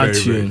 very,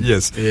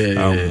 yes.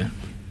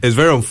 It's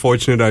very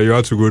unfortunate that you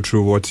had to go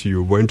through what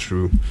you went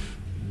through.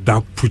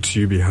 That put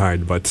you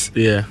behind, but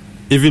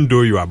even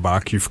though you are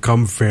back, you've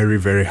come very,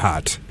 very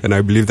hard, and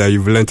I believe that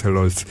you've learned a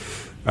lot.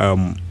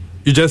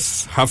 You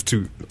just have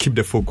to keep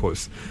the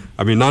focus.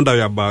 I mean, now that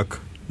you're back,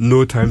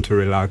 no time to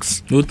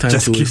relax. No time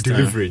just to keep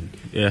delivering.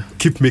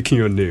 Keep making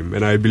your name,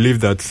 and I believe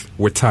that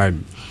with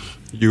time,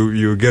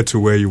 you get to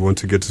where you want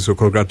to get to. So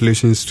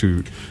congratulations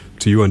to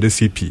you on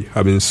this EP.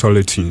 I mean,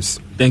 solid tunes.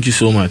 Thank you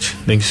so much.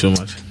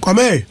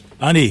 Kwame.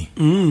 Andy.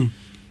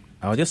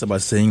 I was just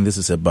about saying this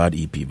is a bad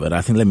EP, but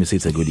I think let me say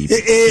it's a good EP.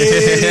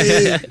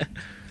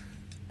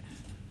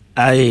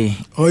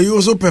 You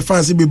also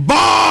prefer to be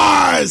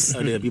bars.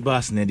 Be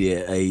bars near the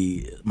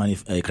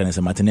I can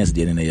say Martinez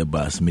there in a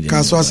bars.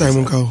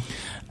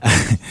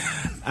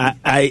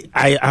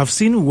 I have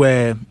seen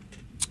where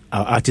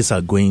our artists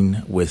are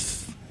going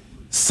with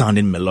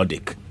sounding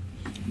melodic,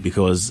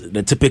 because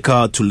the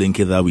typical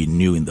Tulenke that we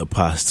knew in the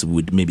past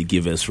would maybe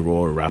give us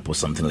raw rap or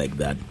something like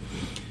that.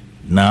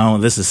 Now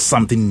this is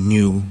something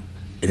new,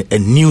 a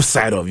new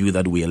side of you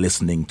that we are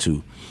listening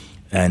to.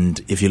 And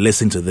if you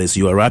listen to this,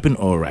 you are rapping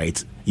all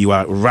right. You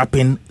are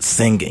rapping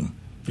singing,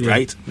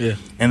 right? Yeah.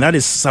 And that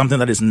is something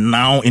that is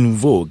now in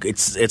vogue.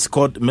 It's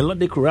called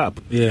melodic rap.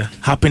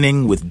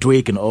 Happening with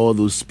Drake and all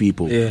those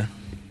people.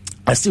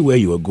 I see where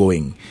you are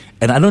going.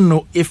 And I don't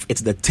know if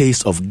it's the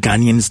taste of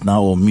Ghanaians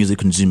now or music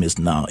consumers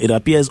now. It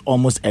appears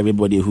almost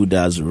everybody who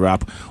does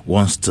rap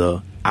wants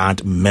to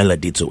add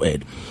melody to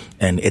it.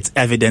 And it's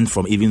evident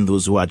from even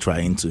those who are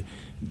trying to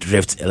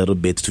drift a little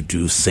bit to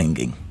do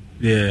singing.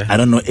 I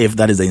don't know if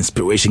that is the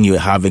inspiration you're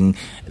having,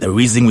 the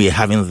reason we're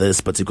having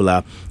this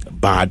particular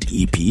bad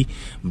EP,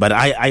 but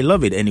I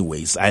love it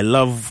anyways. I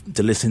love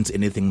to listen to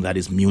anything that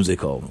is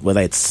musical, whether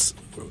it's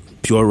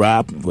pure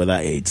rap, whether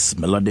it's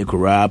melodic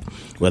rap,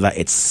 whether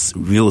it's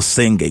real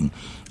singing.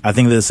 I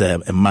think this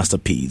is a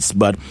masterpiece,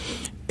 but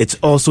it's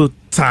also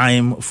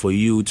time for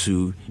you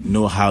to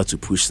know how to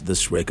push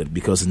this record,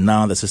 because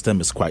now the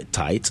system is quite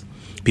tight.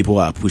 People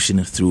are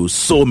pushing through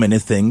so many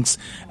things,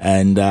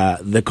 and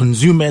the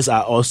consumers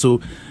are also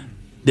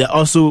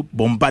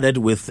bombarded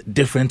with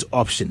different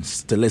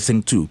options to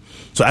listen to.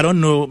 So I don't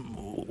know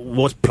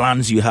what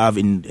plans you have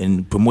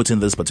in promoting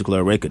this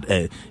particular record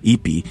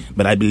EP,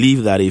 but I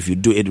believe that if you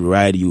do it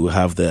right, you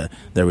have the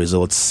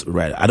results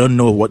right. I don't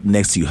know what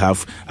next you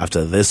have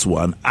after this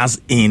one, as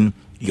in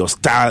your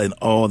style and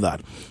all that.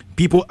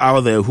 People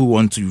out there who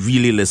want to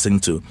really listen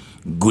to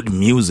good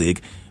music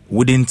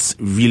wouldn't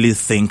really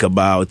think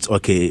about,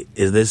 okay,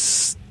 is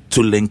this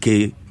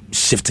Tulenke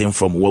shifting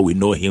from what we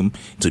know him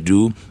to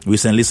do?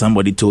 Recently,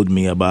 somebody told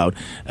me about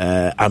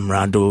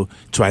Amrando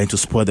trying to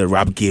spoil the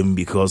rap game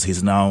because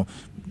he's now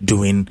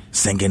doing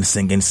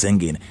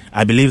singing.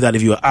 I believe that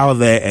if you're out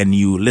there and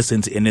you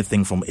listen to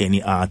anything from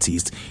any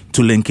artist,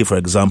 Tulenke, for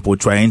example,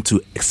 trying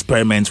to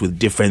experiment with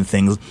different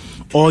things,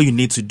 all you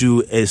need to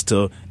do is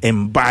to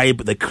imbibe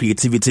the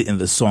creativity in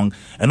the song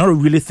and not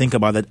really think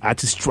about that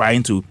artist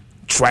trying to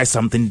try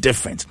something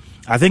different.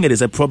 I think it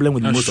is a problem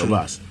with most of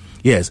us.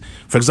 Yes.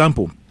 For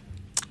example,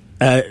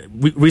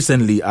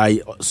 recently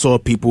I saw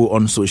people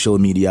on social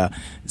media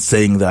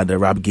saying that the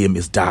rap game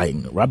is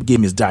dying. Rap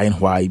game is dying.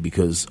 Why?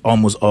 Because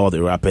almost all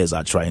the rappers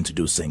are trying to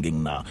do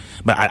singing now.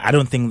 But I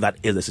don't think that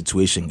is the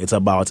situation. It's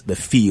about the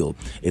feel.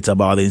 It's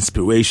about the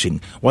inspiration.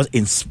 What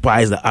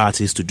inspires the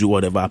artist to do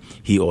whatever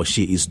he or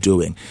she is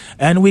doing.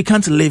 And we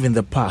can't live in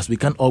the past. We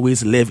can't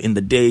always live in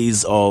the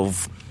days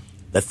of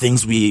the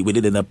things we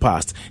did in the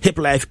past. Hip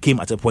life came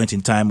at a point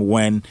in time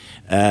when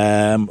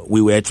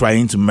we were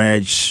trying to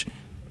merge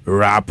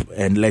rap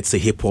and, let's say,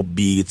 hip-hop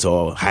beats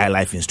or high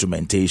life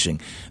instrumentation.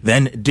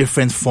 Then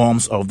different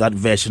forms of that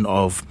version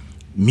of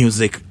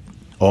music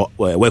or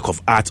work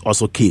of art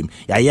also came.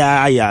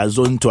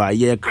 Zone to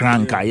a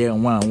crank,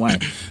 one.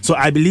 So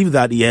I believe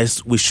that,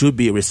 yes, we should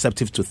be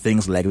receptive to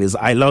things like this.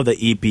 I love the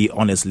EP,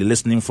 honestly.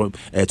 Listening to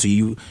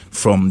you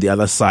from the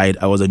other side,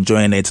 I was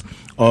enjoying it.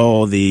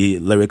 All the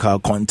lyrical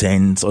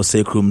content,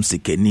 Osekrum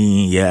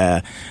Sikeni, yeah.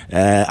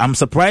 I'm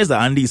surprised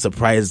that Andy is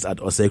surprised at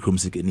Osekrum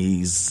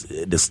Sikeni's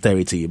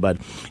dexterity. But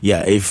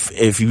yeah,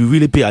 if you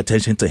really pay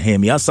attention to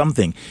him, he has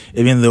something,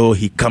 even though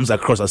he comes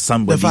across as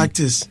somebody. The fact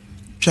is,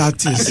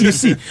 practice. You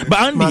see, but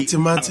Andy,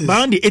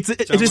 it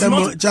is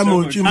not.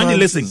 Andy,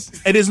 listen,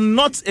 it is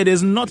not.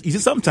 You see,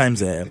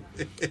 sometimes,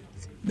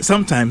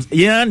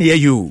 yeah, near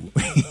you,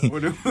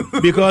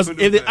 because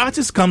if the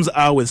artist comes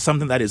out with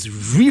something that is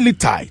really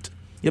tight,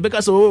 yeah,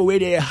 because where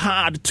they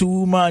hard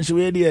too much,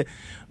 where they.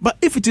 But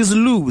if it is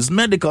loose,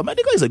 medical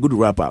is a good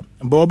rapper,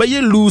 but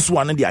you lose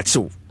one and they are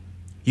chill.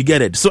 You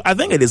get it? So I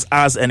think it is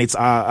us and it's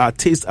our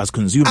taste as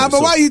consumers.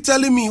 But why are you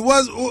telling me?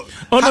 Had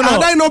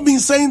I not been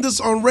saying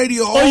this on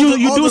radio all the time?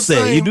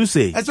 You do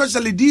say.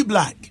 Especially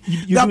D-Black.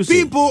 That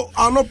people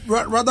are not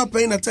rather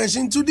paying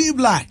attention to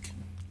D-Black.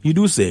 You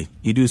do say.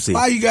 Why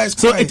are you guys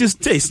quiet? So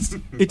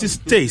it is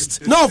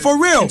taste. No, for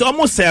real. It's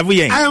almost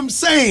everything. I am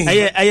saying.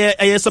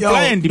 I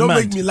supply and demand. Don't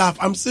make me laugh.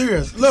 I'm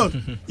serious. Look,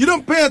 you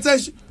don't pay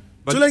attention.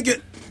 Do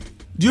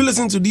you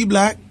listen to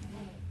D-Black?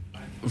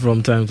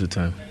 From time to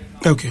time.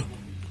 Okay.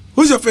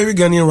 Who's your favorite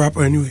Ghanaian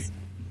rapper anyway?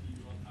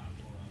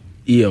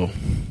 EO.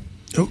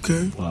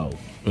 Okay. Wow.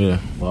 Yeah.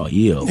 Wow,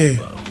 EO. Yeah.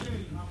 Wow.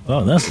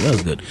 Oh, that's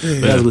good. Yeah.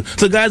 That's good.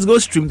 So guys, go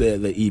stream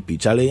the EP,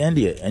 Charlie, and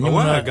you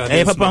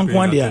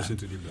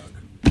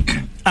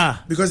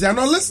because they are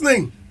not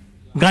listening.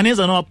 Ghanaians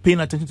are not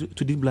paying attention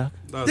to D-Black.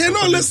 They're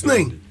not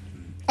listening.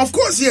 Of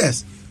course,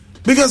 yes.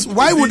 Because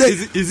why would they?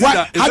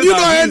 Have you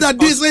not heard that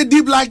they say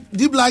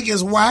D-Black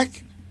is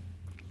whack?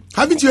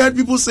 Haven't you heard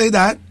people say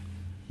that?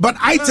 But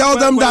I tell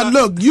them that,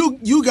 look,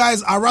 you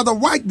guys are rather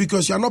whack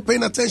because you're not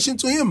paying attention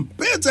to him.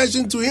 Pay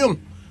attention to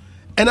him.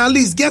 And at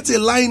least get a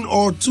line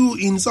or two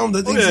in some of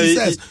the things he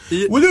says.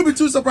 Will you be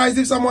too surprised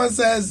if someone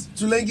says,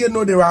 Tulenge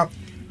know the rap?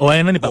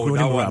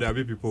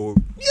 People.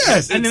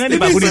 Yes. And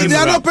they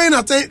are not paying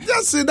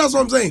attention. That's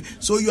what I'm saying.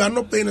 So you are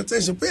not paying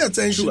attention. Pay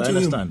attention to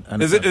him.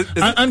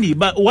 Andy,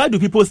 but why do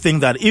people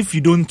think that if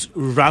you don't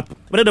rap,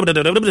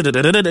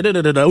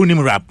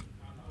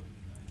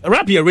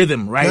 rap your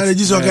rhythm, right?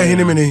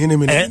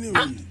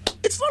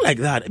 It's not like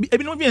that. I mean, if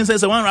you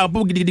say one rap,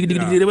 own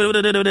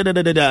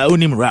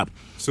him rap.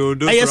 So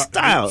a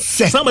style.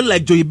 Somebody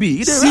like Joey B.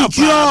 You see,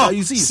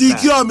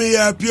 secure me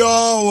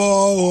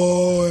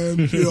pure.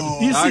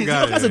 You see,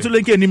 because to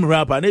link him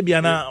rapper,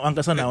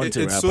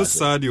 it's so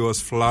sad he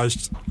was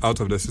flushed out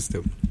of the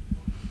system.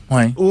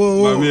 Why?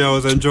 But me, I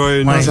was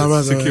enjoying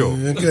Secure.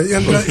 Why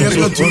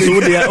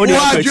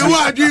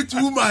do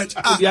too much?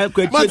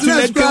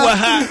 Martinez,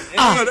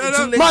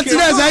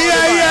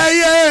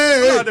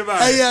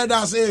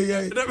 that's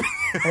it.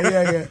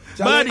 Yeah.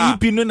 Bad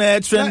EP no na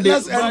trend.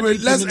 Let's bad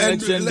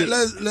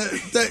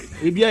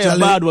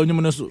one.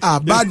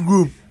 Bad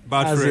group.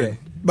 Bad friend.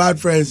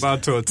 Bad friends.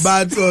 Bad thoughts.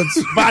 Bad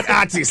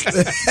artists.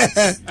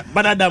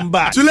 Better than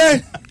bad.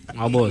 Tule.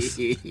 My boss.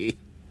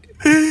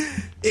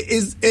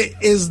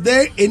 Is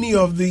there any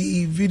of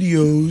the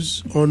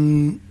videos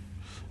on?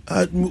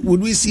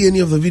 Would we see any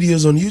of the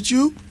videos on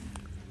YouTube?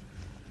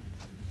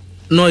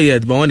 Not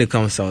yet, but when it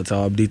comes out,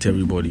 I'll update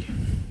everybody.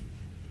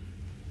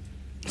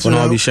 So now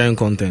I'll be sharing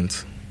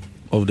content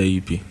of the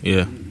EP.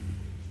 Yeah.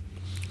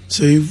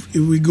 So if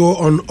we go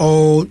on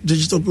all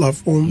digital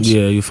platforms,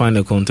 yeah, you find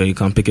the content, you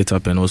can pick it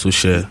up and also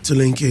share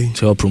to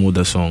help promote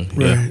the song.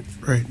 Right.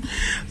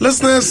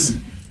 Listeners,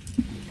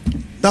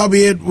 that'll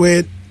be it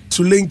with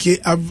Tulinke.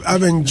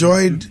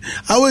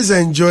 I always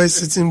enjoy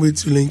sitting with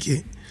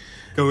Tulinke.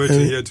 Can't wait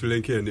to hear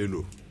Tulinke and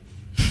Eno.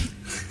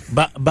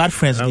 Bad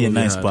friends need a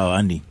nice power,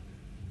 Andy.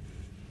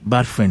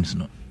 Bad friends,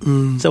 no.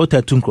 So what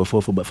are tunko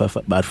for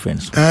bad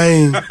friends?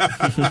 Andy!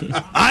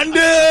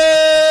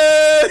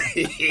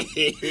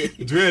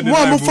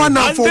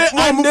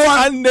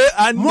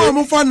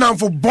 More fun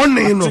for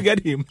Bonnie, to get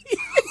him.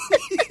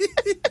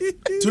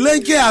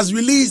 Tulinke has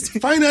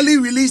finally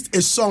released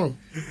a song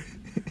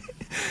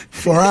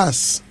for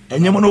us.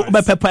 And you know,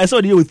 Pepper, so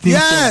you think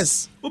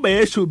yes.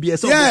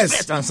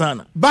 Yes.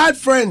 Bad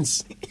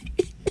friends.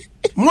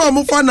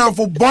 More fun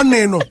for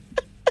Bonnie,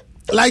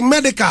 like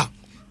medical.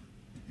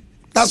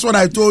 That's what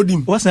I told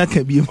him. What's that?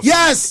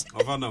 Yes.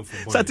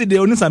 Saturday,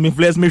 only some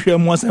influence me share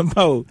more and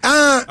power.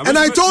 And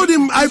I told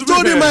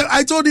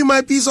him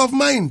my peace of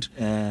mind.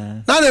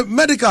 Now the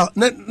medical,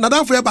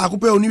 na for ba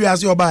akupe oni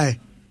wiase obae.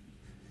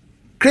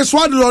 Chris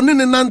Wadlo ni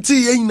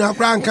nanti yin na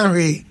kra nka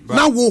hwe.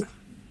 Na wo.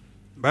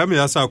 Ba me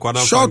asa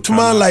akwana short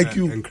man like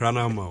you.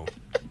 Nkrana ma.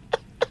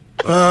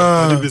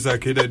 Ani bisa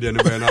kede dia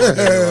ne ba na.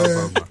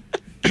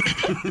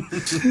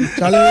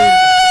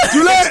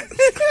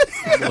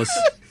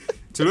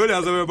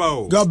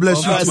 God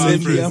bless you.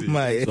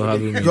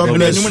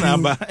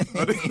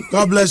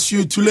 God bless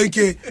you.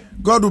 Tuleke.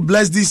 God will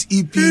bless this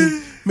EP.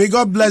 May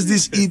God bless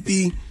this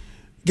EP.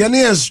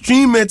 Ghanaians,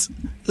 stream it.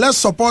 Let's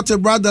support a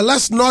brother.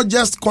 Let's not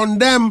just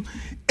condemn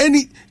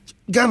any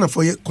Ghana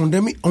for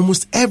condemning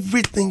almost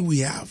everything we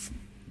have.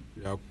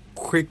 We are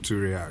quick to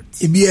react.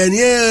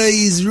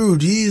 He's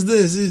rude. He's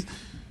this.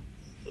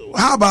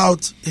 How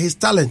about his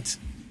talent?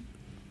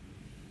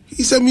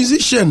 He's a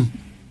musician.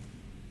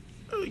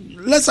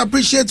 Let's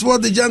appreciate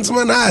what the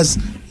gentleman has.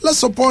 Let's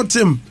support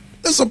him.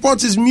 Let's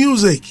support his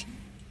music.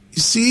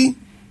 You see?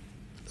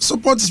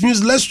 Support his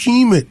music. Let's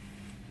stream it.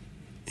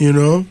 You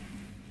know?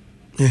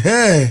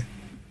 Yeah.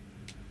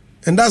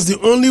 And that's the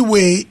only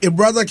way a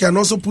brother can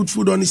also put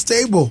food on his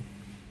table.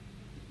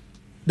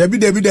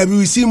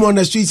 We see him on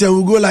the streets and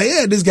we go like,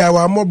 yeah, this guy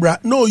was more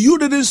brat. No, you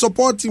didn't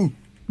support him.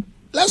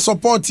 Let's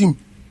support him.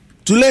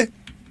 Tule,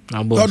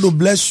 God will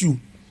bless you.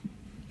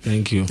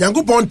 Thank you. May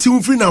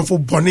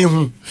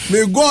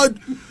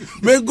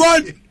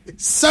God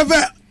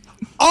sever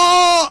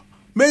all.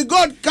 May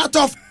God cut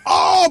off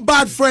all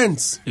bad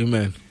friends.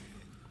 Amen.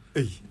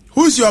 Hey.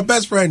 Who's your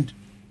best friend?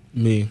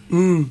 Me.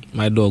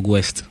 My dog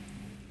West.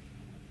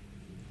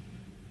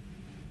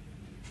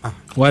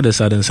 Why the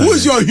sudden silence?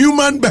 Who's your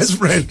human best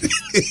friend?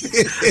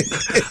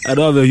 I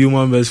don't have a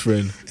human best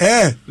friend.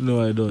 Eh?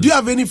 No, I don't. Do you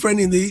have any friend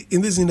in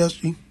this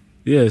industry?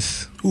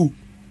 Yes. Who?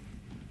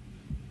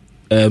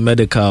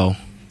 Medical.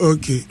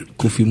 Okay.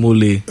 Kofi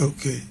Mole.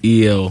 Okay.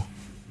 EL.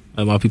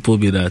 And my people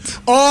be that.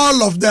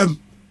 All of them.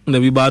 They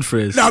be bad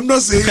friends. No, I'm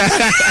not saying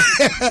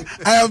that.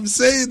 I am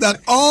saying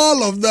that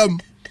all of them.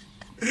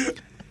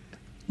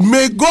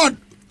 May God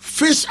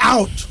fish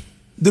out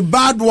the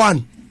bad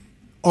one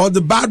or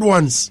the bad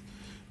ones.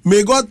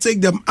 May God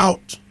take them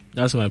out.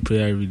 That's my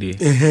prayer every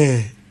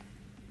day.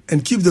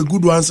 And keep the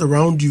good ones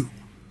around you.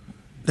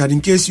 That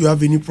in case you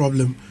have any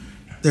problem,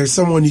 there's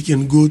someone you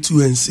can go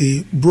to and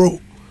say, bro,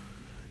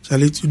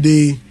 Charlie,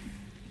 today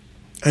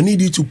I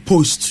need you to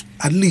post,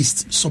 at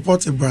least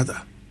support a brother.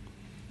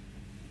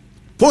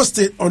 Post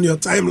it on your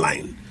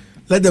timeline.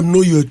 Let them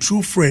know you're a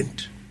true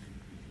friend.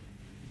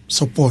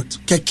 Support.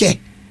 Keke.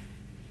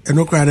 And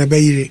no cry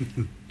Hey.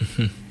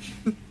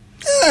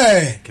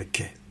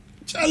 Keke.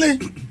 Charlie.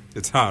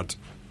 It's hard.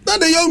 Now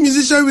the young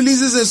musician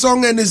releases a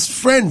song and his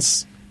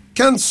friends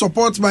can't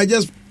support by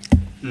just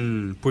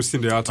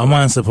posting the art. I'm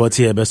on support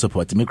here, best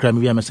support. Me cry,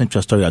 maybe I'm a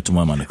central story at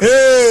tomorrow, man.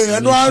 Hey, I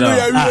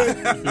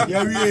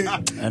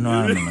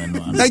know.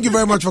 Thank you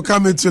very much for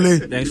coming today.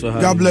 Thanks for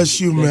having God bless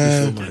you,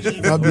 man. Thank you so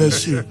much. God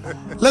bless you.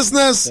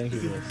 Listeners,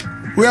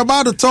 we're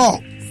about to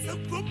talk.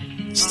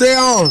 Stay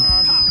on.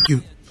 Thank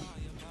you.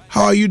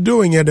 How are you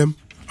doing, Adam?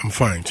 I'm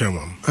fine,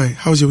 Chairman. Hi,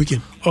 how was your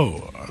weekend?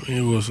 Oh, I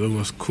mean, it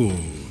was cool.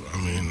 I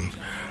mean,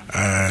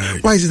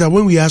 why is it that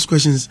when we ask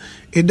questions,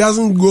 it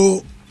doesn't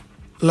go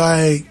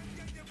like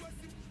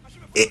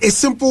a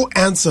simple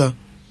answer,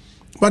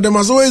 but there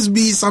must always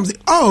be something.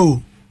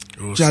 Oh,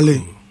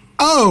 Charlie. Cool.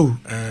 Oh,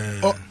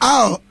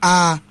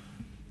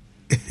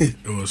 It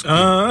was cool.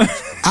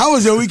 How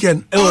was your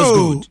weekend? It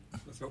was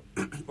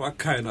good. What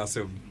kind of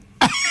sim?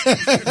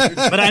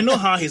 But I know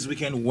how his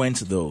weekend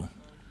went, though.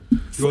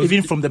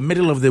 Even from the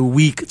middle of the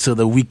week to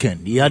the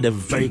weekend, he had a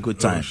very good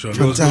time. Sure.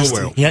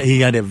 Fantastic.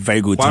 He had a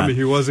very good time.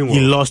 He wasn't well.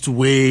 He lost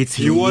weight.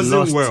 He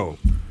wasn't well.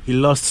 He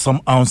lost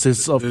some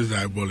ounces of. This is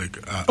diabolic.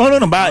 No,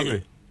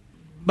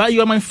 but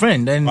you are my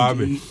friend, and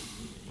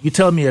you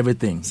tell me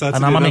everything.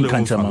 Saturday, and I'm in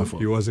Kanchama for.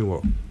 He wasn't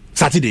well.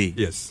 Saturday?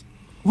 Yes.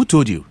 Who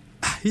told you?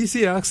 He's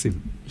here, ask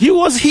him. He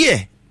was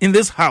here in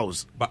this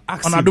house. But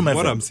ask him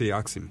what I'm saying,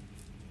 ask him.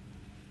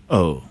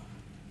 Oh.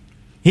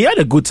 He had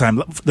a good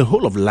time. The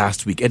whole of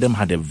last week, Adam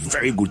had a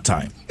very good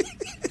time.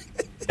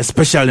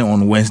 Especially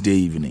on Wednesday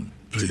evening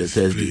to the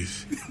Thursday.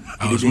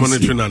 I was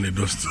monitoring on the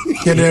dust.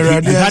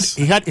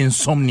 He had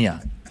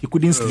insomnia. He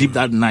couldn't sleep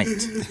that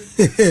night.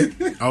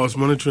 I was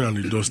monitoring on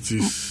the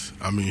Dusty's,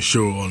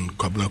 show on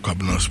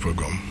Kwabna's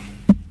program.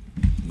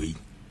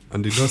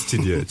 And the Dusty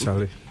there,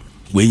 Charlie.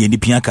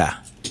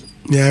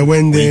 Yeah, I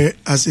went there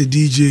as a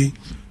DJ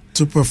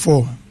to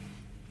perform.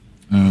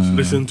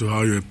 Listen to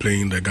how you're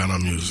playing the Ghana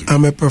music.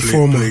 I'm a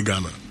performer. Play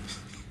Ghana.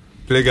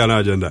 Play Ghana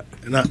agenda.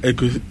 But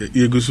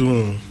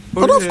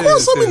of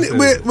course,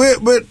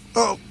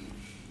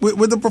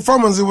 with the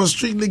performance, it was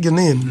strictly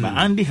Ghanaian. But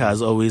Andy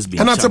has always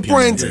been. And at a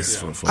point,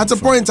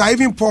 I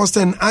even paused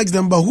and asked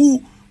them, but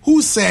who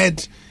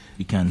said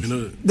you can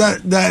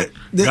that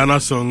Ghana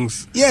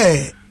songs?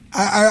 Yeah,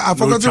 I've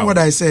forgotten what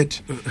I said.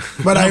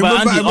 But I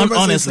remember, Andy,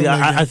 honestly,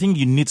 like I think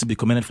you need to be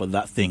commended for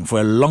that thing for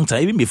a long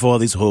time, even before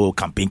this whole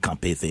campaign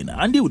thing.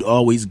 Andy would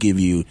always give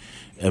you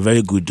a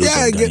very good dose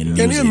of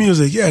Ghanaian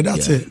music. Yeah,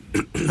 that's it.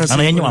 That's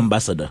and I'm your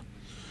ambassador.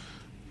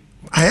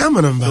 I am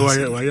an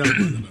ambassador. Why are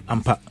you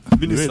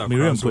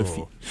Miriam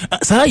Kofi.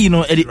 So, you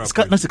know, Eddie,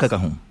 Scott Nasikaka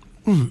home.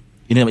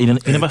 You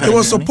never had it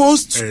was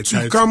supposed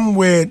to come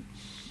with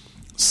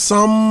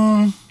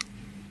some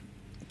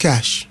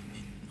cash.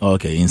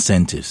 Okay,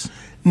 incentives.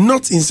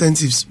 Not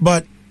incentives,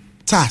 but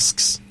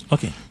tasks.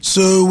 Okay.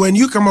 So when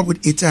you come up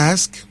with a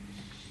task,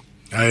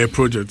 a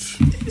project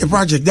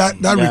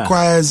that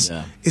requires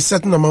a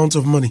certain amount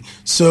of money.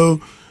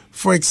 So,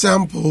 for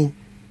example,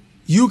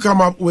 you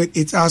come up with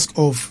a task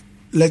of,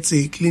 let's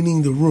say,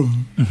 cleaning the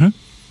room,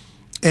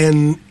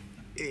 and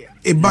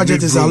a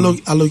budget is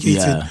allocated.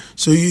 Yeah.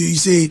 So you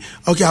say,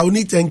 okay, I will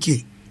need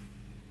 10K.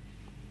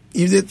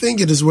 If they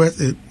think it is worth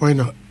it, why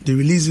not? They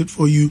release it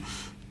for you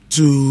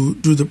to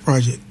do the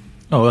project.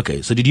 Oh,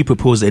 okay. So did you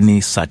propose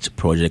any such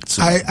projects?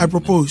 I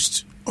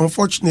proposed.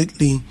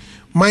 Unfortunately,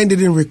 mine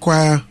didn't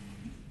require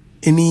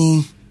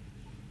any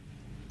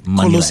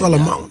Money colossal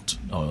like amount.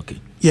 Oh, okay.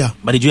 Yeah.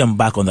 But did you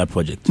embark on that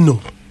project?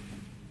 No.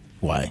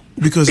 Why?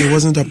 Because it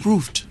wasn't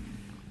approved.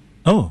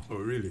 Oh,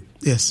 really?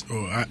 Yes.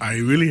 Oh, I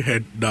really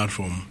heard that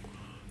from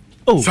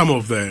some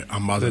of the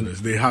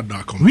ambassadors. They had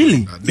that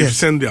complaint. Really? They've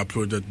sent their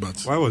project,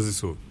 but why was it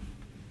so?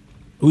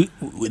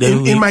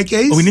 In my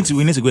case, we need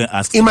to go and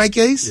ask. In my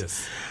case,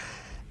 yes.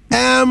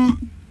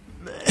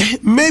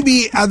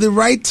 Maybe at the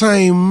right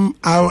time,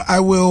 I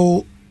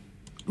will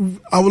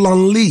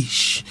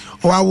unleash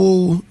or I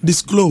will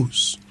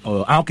disclose.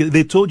 Oh, okay.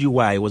 They told you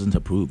why it wasn't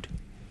approved.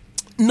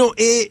 No,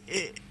 it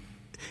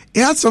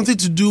had something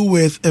to do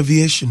with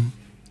aviation.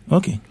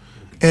 Okay.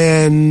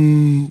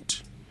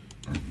 And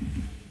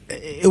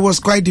it was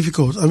quite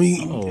difficult. I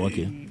mean,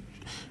 okay.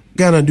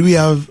 Ghana, do we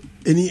have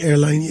any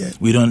airline yet?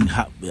 We don't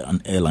have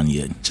an airline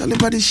yet. Charlie,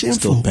 but it's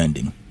shameful. Still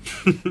pending.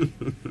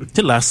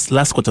 Till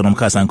last quarter, I'm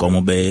casting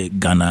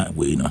Ghana,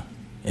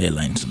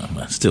 airlines,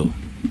 but still.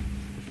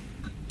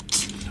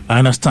 I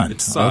understand.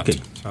 It's sad, okay.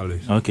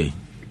 Charlie. Okay.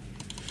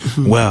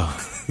 Well,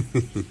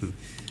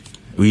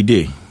 we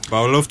did. But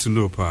I would love to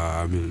know,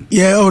 I mean.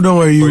 Yeah, don't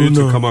worry. For you to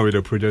know. come out with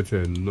a project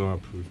and not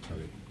approved,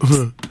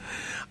 Charlie.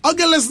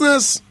 Okay,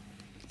 listeners,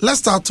 let's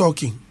start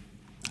talking.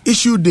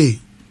 Issue day.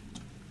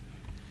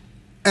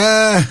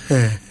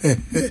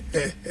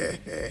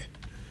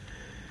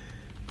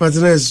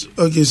 Martinez,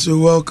 okay, so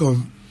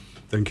welcome.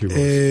 Thank you.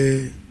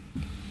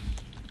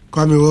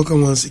 Kwame,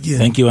 welcome once again.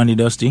 Thank you, Andy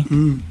Dusty.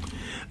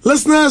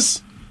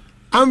 Listeners,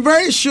 I'm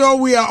very sure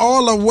we are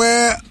all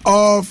aware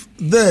of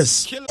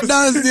this.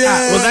 Dance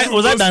there.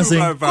 Was that dancing?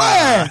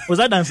 Where? Was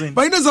that dancing?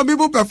 But you know, some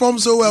people perform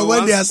so well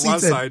when they are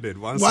seated. One-sided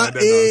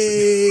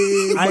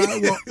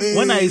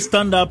When I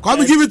stand up.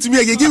 Kwame, give it to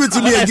me again. Give it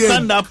to me again.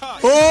 Stand up.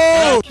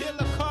 Oh!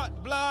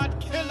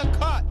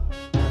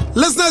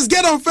 Listeners,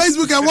 get on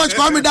Facebook and watch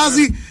Kwame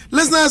Dazi.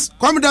 Listeners,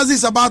 Kwame Dazi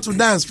is about to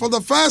dance. For the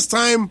first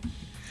time,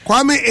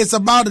 Kwame is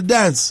about to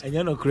dance.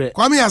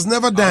 Kwame has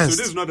never danced.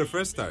 So this is not the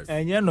first time.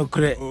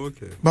 Okay.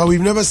 But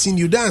we've never seen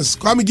you dance.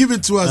 Kwame, give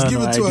it to us.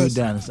 Give it to us.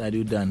 I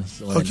do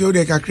dance.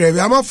 Okay,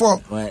 I'm for.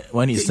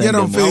 When you send get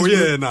on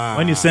Facebook.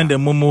 When you send the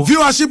momo.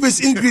 Viewership is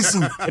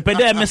increasing.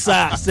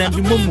 Send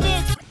the momo.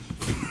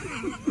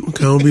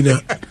 Can't be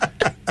that.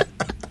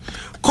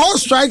 Court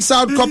strikes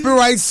out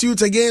copyright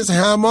suit against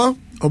Hammer.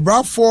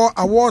 Obrafour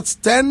awards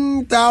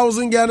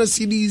 10,000 Ghana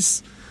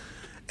cedis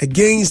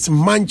against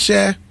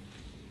Mantse.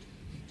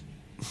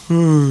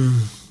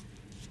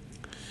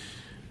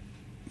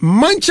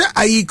 Mantse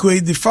Ayikwe,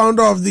 the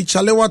founder of the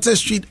Chalewate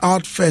Street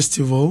Art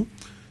Festival,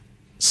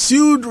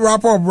 sued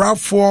rapper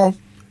Obrafour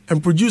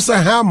and producer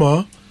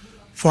Hammer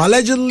for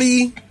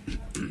allegedly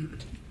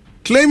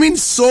claiming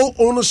sole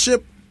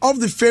ownership of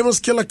the famous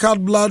Killer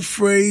Cat Blood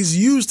phrase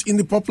used in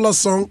the popular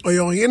song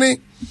Oyohene.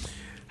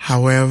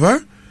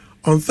 However,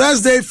 on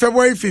Thursday,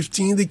 February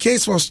 15, the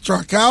case was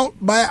struck out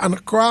by an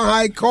Accra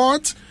High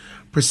Court,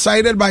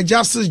 presided by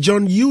Justice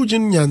John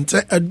Eugene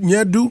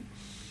Nyadu,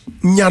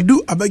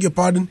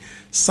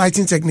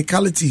 citing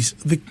technicalities.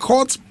 The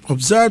court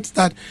observed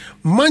that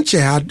Mantse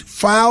had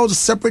filed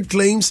separate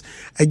claims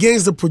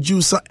against the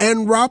producer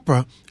and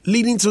rapper,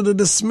 leading to the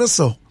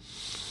dismissal.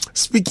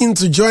 Speaking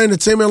to Joy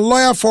Entertainment,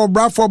 lawyer for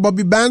Obrafour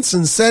Bobby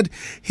Banson said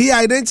he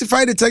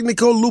identified the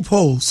technical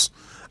loopholes.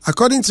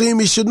 According to him,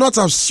 he should not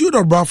have sued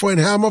Obrafour and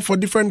Hammer for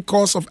different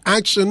course of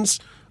actions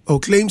or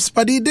claims,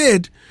 but he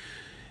did.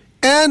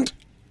 And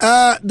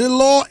the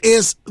law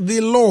is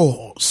the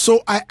law.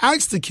 So I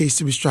asked the case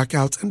to be struck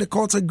out, and the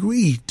court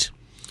agreed.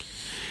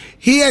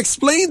 He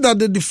explained that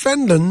the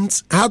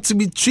defendants had to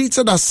be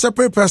treated as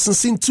separate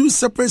persons in two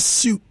separate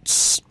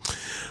suits.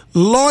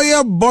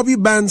 Lawyer Bobby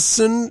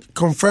Banson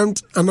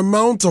confirmed an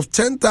amount of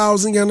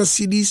 10,000 Ghana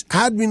cedis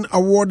had been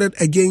awarded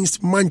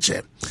against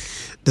Mantse.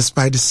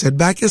 Despite the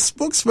setback, a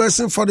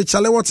spokesperson for the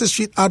Chalewote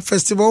Street Art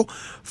Festival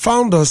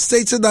founders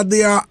stated that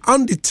they are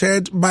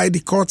undeterred by the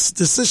court's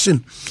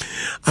decision.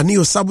 Anny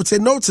Osabutey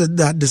noted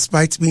that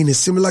despite being a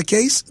similar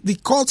case, the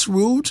court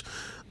ruled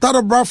that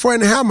Obrafour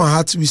and Hammer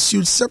had to be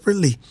sued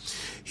separately.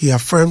 He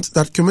affirmed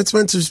that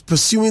commitment to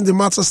pursuing the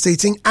matter,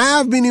 stating, "I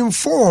have been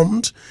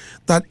informed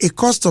that a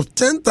cost of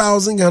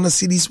 10,000 Ghana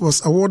cedis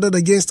was awarded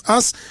against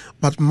us,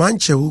 but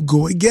Mantse will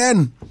go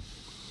again."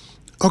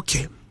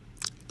 Okay,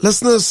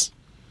 listeners,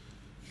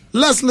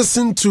 let's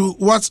listen to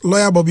what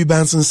lawyer Bobby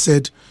Benson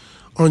said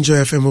on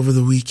Joy FM over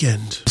the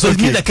weekend. So you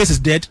mean the case is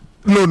dead?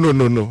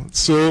 No.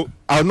 So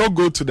I'll not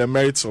go to the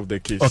merits of the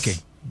case. Okay.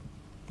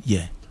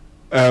 Yeah.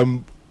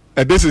 And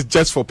this is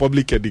just for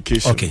public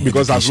education. Okay.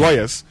 Because as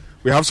lawyers,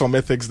 we have some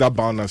ethics that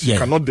bound us. Yeah, you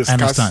cannot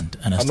discuss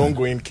an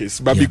ongoing case.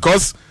 But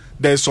because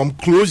there's some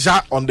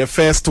closure on the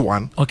first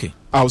one, okay,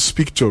 I'll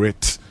speak to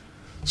it.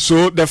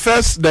 So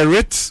the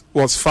writ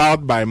was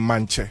filed by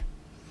Mantse.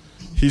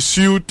 He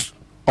sued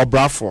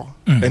Obrafour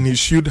and he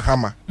sued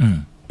Hammer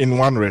in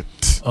one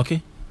writ.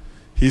 Okay.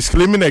 He's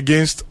claiming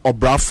against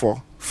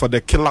Obrafour for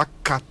the killer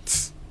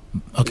cat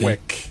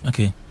work.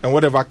 Okay. And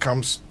whatever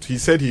comes, he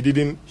said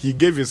he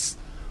gave his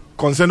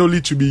consent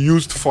only to be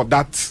used for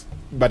that,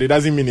 but it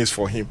doesn't mean it's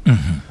for him.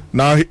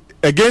 Now,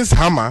 against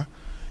Hammer,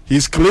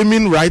 he's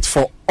claiming rights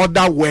for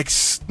other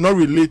works not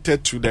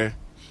related to the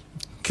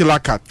killer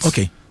cat.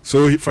 Okay.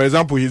 So, for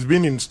example, he's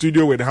been in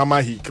studio with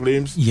Hammer, he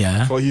claims.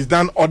 Yeah. So he's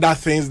done other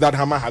things that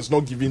Hammer has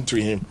not given to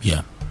him.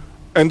 Yeah.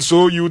 And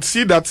so you would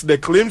see that the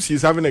claims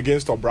he's having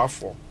against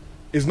Obrafour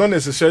is not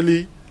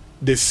necessarily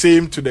the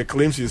same to the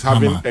claims he's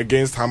having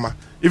against Hammer.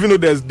 Even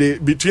though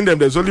between them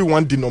there's only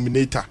one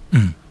denominator,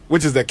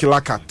 which is the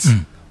killer cat.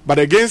 But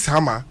against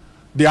Hammer,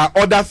 there are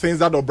other things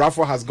that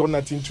Obrafour has got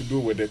nothing to do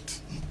with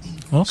it.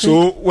 Okay.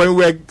 So when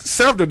we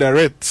served the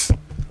writ,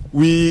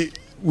 we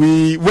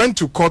went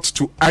to court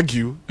to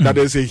argue that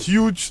there's a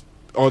huge,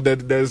 or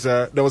that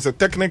there was a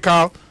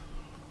technical.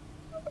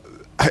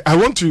 I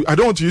don't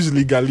want to use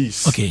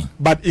legalese. Okay.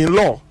 But in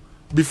law,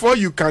 before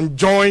you can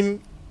join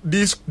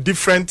these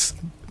different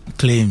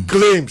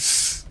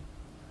claims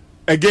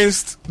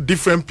against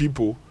different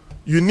people,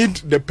 you need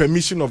the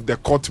permission of the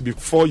court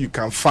before you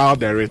can file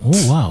the writ.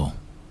 Oh wow.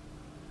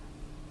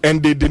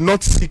 And they did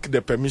not seek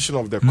the permission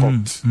of the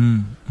court.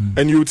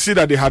 And you would see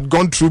that they had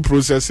gone through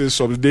processes.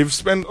 So they've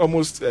spent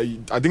almost,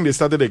 I think they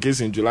started the case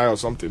in July or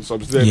something. So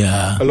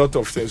a lot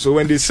of things. So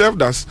when they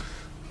served us,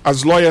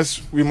 as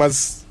lawyers, we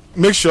must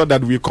make sure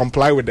that we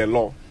comply with the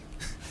law.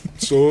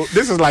 So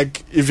this is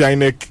like if you're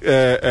in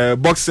a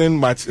boxing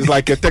match, it's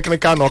like a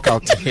technical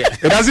knockout.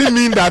 It doesn't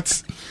mean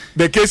that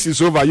the case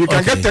is over. You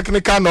can get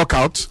technical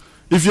knockout.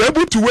 If you're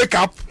able to wake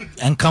up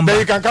and come then back,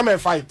 you can come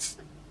and fight.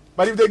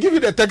 But if they give you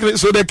the technical,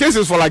 so the case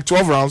is for like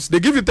 12 rounds, they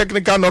give you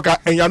technical knockout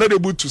and you're not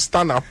able to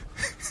stand up,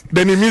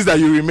 then it means that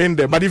you remain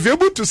there. But if you're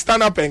able to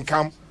stand up and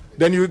come,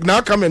 then you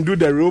now come and do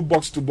the real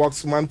box to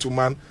box, man to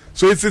man.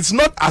 So it's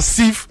not as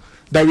if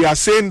that we are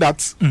saying that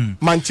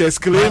Mantse's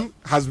claim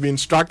has been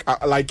struck,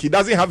 like he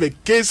doesn't have a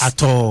case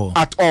at all.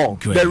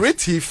 Great. The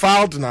writ he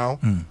filed now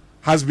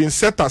has been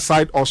set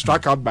aside or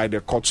struck out by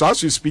the court. So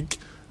as you speak,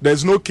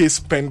 there's no case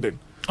pending.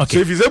 Okay.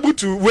 So if he's able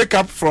to wake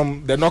up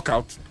from the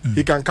knockout,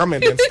 he can come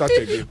and then start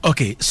again.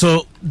 Okay,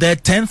 so the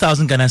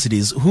 10,000 Ghana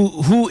cedis,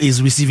 who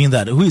is receiving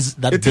that? Who is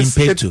that being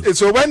paid to?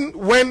 So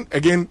when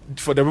again,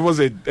 for the purpose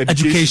of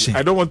education,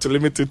 I don't want to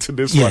limit it to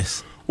this one.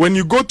 When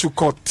you go to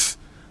court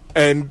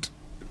and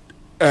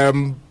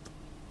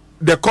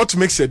the court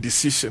makes a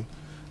decision,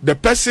 the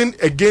person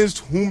against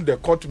whom the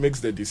court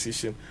makes the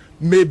decision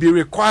may be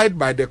required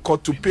by the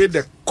court to pay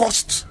the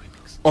cost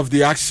of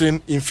the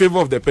action in favor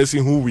of the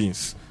person who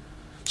wins.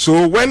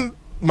 So when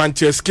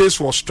Mantse's case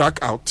was struck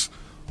out,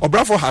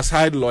 Obrafour has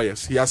hired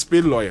lawyers. He has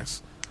paid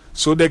lawyers.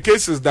 So the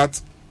case is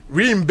that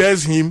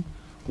reimburse him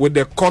with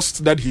the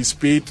cost that he's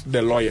paid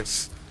the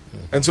lawyers.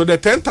 And so the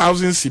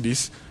 10,000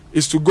 cedis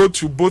is to go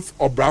to both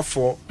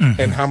Obrafour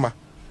and Hammer,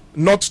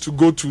 not to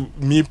go to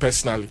me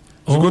personally.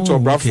 To go to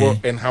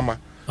Obrafour and Hammer.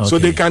 So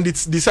they can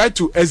decide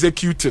to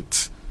execute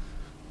it,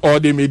 or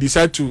they may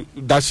decide to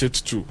dash it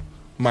to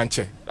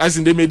Mantse. As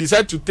in, they may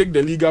decide to take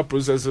the legal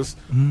processes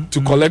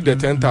to collect the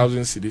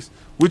 10,000 cedis,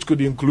 which could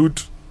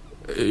include.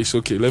 It's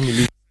okay. Let me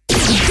leave.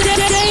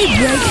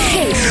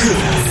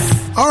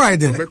 All right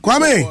then,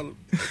 Kwame.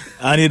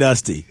 Anny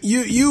Osabutey.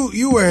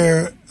 You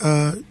were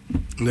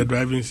in the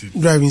driving seat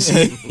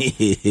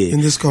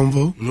in this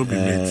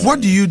convo.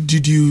 What do you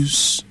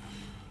deduce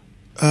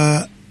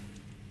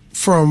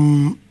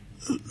from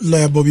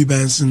Lawyer Bobby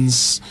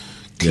Benson's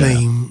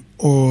claim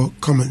or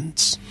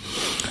comments?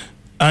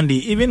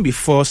 Andy, even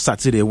before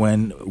Saturday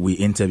when we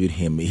interviewed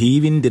him, he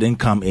even didn't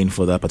come in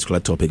for that particular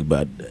topic,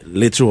 but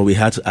later on we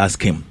had to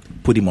ask him,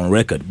 put him on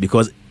record,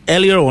 because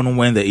earlier on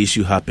when the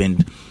issue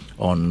happened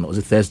on, was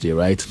it Thursday,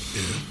 right?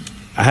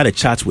 I had a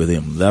chat with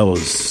him. That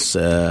was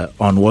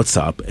on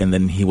WhatsApp, and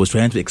then he was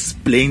trying to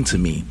explain to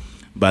me,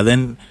 but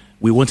then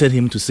we wanted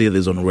him to say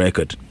this on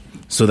record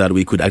so that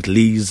we could at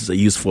least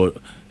use for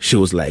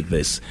shows like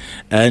this.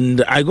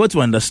 And I got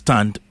to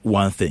understand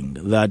one thing,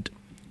 that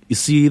You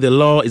see, the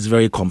law is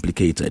very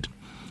complicated.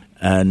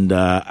 And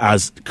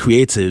as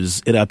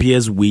creatives, it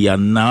appears we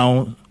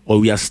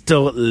are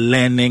still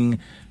learning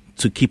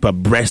to keep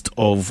abreast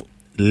of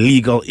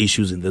legal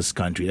issues in this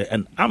country.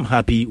 And I'm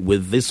happy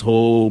with this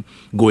whole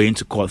going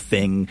to court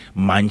thing,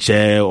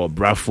 Mantse or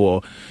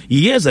Brafor.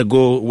 Years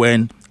ago,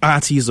 when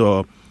artists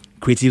or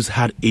creatives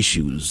had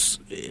issues,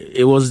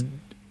 it was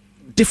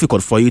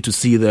difficult for you to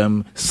see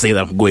them say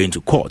that I'm going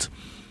to court.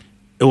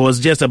 It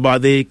was just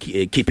about they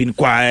keeping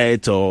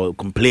quiet or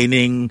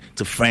complaining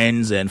to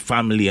friends and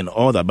family and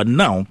all that. But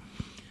now,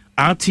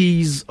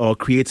 artists or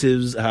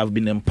creatives have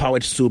been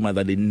empowered so much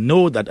that they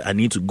know that I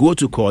need to go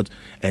to court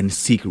and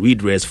seek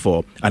redress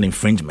for an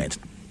infringement.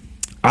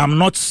 I'm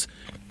not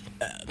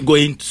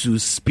going to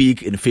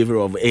speak in favor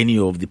of any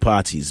of the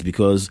parties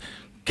because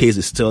case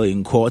is still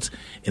in court.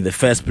 In the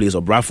first place,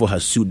 Brafor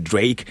has sued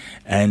Drake,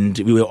 and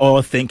we were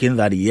all thinking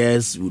that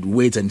yes, we would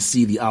wait and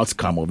see the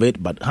outcome of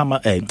it. But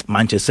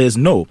Mantse says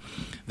no.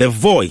 The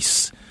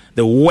voice,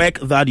 the work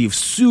that you've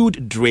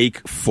sued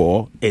Drake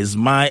for, is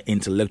my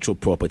intellectual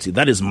property.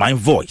 That is my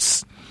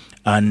voice,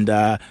 and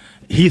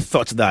he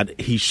thought that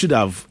he should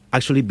have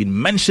actually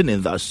been mentioned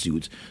in that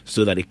suit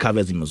so that it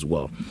covers him as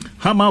well.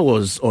 Hammer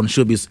was on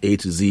Showbiz A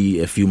to Z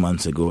a few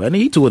months ago, and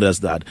he told us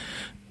that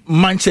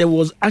Mantse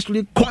was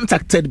actually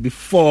contacted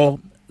before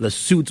the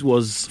suit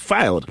was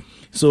filed.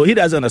 So he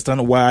doesn't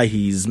understand why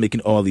he's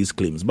making all these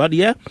claims. But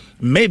yeah,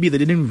 maybe they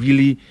didn't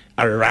really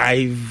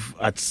arrive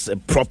at a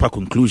proper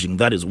conclusion.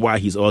 That is why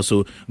he's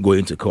also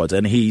going to court,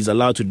 and he's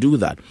allowed to do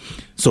that.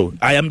 So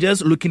I am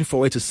just looking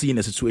forward to seeing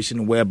a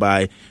situation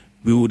whereby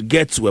we would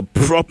get to a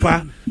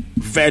proper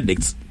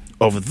verdict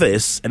of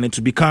this, and it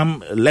to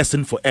become a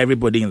lesson for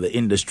everybody in the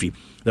industry.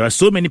 There are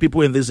so many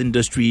people in this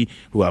industry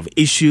who have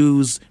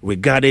issues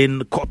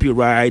regarding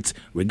copyright,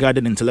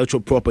 regarding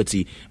intellectual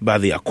property, but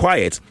they are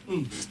quiet.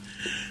 You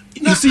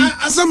see,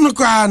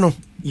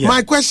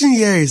 my question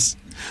here is,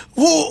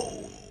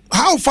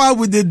 how far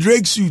with the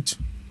Drake suit?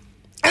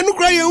 And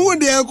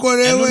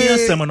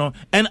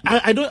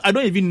I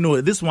don't even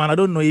know this one. I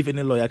don't know if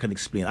any lawyer can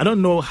explain. I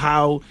don't know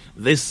how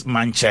this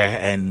Mantse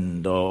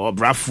and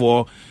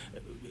Brafor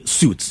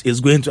suits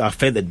is going to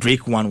affect the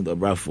Drake one with the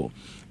Brafor,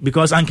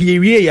 because and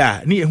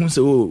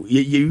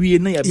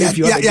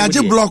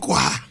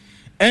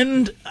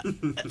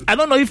I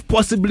don't know if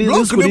possibly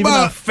this could even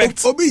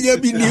affect. It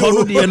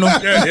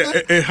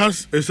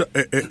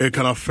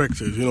can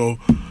affect it, you know.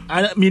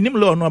 I mean,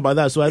 law know about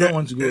that, so I don't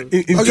want to go.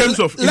 In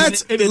terms of lawyer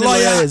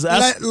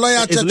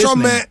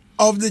Chechome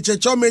of the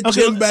Chechome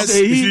Chambers.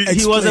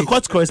 He was a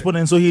court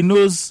correspondent, so he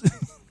knows.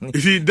 You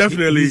see,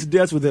 definitely,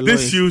 deals with the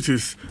this suit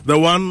is the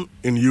one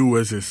in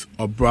US is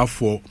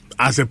Brafor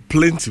as a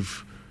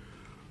plaintiff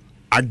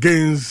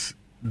against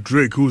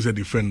Drake, who's a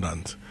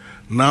defendant.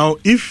 Now,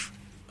 if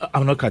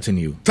I'm not cutting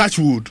you, touch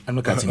wood, I'm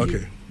not cutting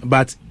you.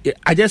 But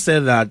I just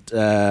said that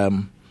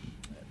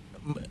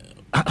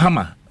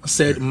Hammer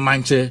said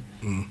Mantse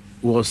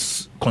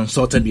was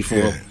consulted before.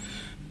 Yeah.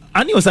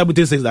 Anny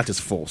Osabutey says that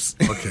is false.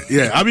 Okay,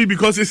 yeah, I mean,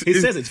 because it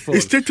says it's false.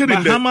 It's stated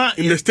in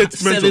the statement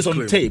said this on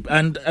claim. Tape,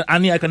 and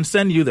Annie, I can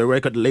send you the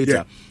record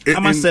later. Yeah.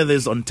 Hammer said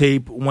this on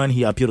tape when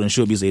he appeared on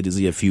Showbiz A to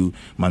Z a few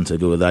months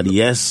ago, that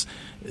yes,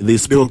 they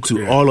spoke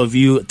to all of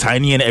you,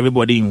 Tiny and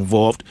everybody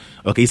involved.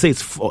 Okay, he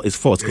says it's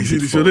false.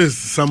 So there's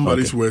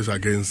somebody's words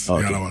against the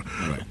other one.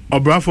 Right.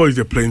 Brafor is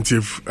the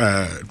plaintiff,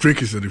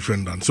 Drake is the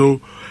defendant. So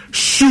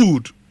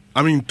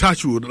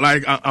touch wood,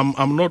 like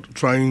I'm not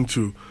trying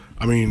to,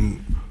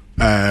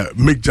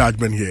 make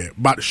judgment here,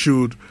 but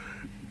should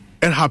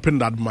it happen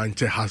that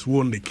Mantse has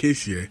won the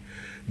case here,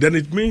 then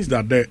it means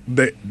that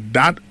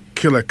that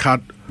killer cat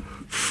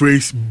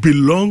phrase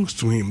belongs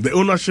to him. The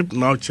ownership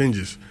now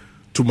changes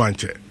to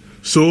Mantse.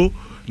 So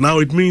now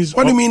it means.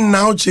 What do you mean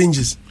now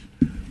changes?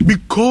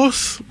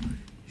 Because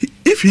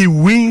if he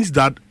wins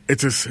that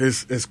it is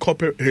his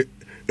copy,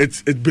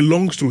 it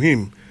belongs to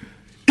him.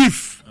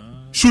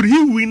 Should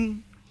he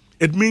win,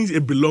 it means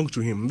it belongs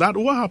to him. That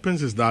what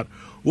happens is that.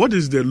 What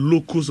is the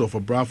locus of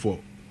Brafor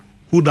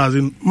who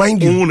doesn't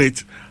own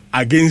it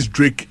against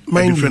Drake,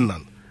 the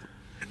defendant?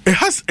 It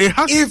has.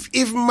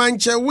 If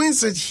Mantse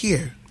wins it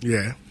here,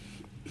 yeah,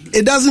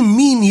 it doesn't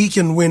mean he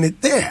can win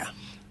it there.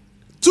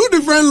 Two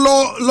different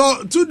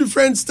two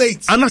different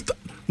states.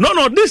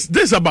 No. This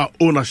is about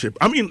ownership.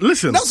 I mean,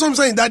 listen. That's what I'm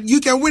saying. That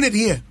you can win it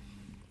here,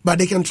 but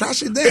they can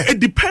trash it there.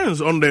 It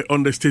depends on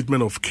the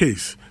statement of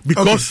case,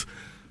 because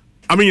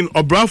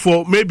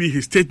Brafor, maybe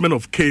his statement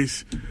of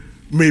case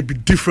may be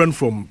different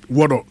from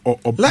what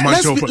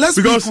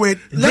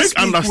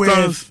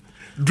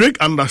Drake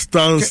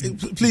understands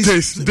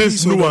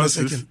this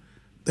nuances.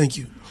 Thank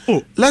you.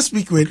 Let's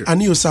speak with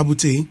Anny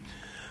Osabutey,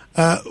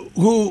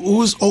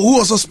 who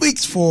also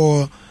speaks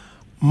for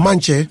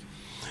Mantse.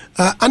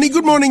 Anny,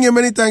 good morning and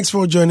many thanks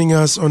for joining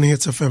us on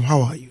Hits FM.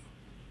 How are you?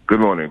 Good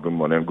morning. Good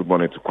morning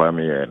to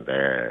Kwame and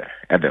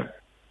Adam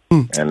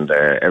and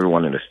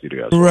everyone in the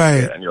studio as well.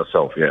 Right. And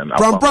yourself, and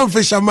Prom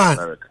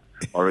Fisherman.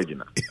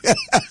 Original.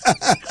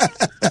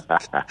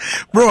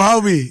 Bro, how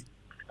are we?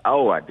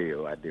 I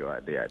do. But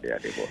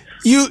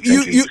You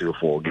thank you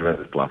for giving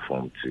the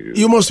platform to.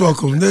 You're most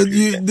welcome.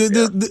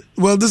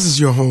 Well, this is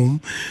your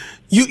home.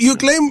 You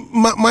claim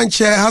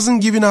Mantse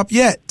hasn't given up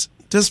yet,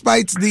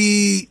 despite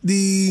the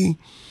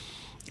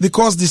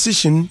court's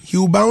decision. He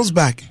will bounce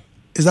back.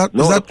 Is that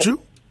true?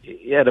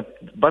 Yeah,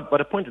 but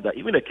the point is that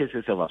even the case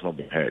itself has not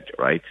been heard,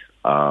 right?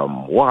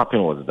 What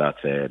happened was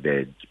that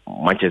the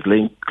Mantse's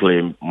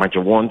claim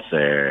Mantse wants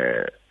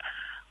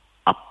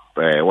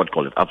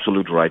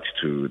absolute right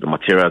to the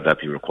material that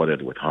he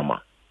recorded with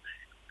Hammer,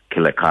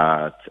 Kill a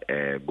Cat,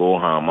 Go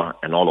Hammer,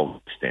 and all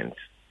of these things,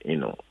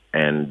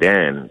 and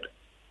then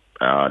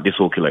this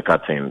whole Kill a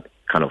Cat thing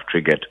kind of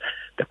triggered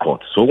the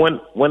court. So when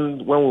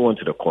we went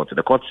to the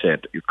court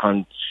said you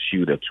can't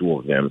sue the two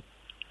of them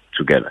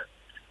together.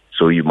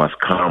 So you must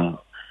come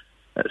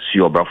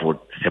sue Bradford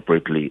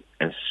separately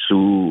and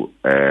sue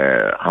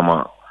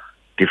Hammer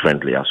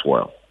differently as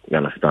well. You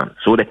understand?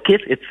 So the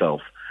case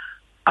itself,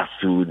 as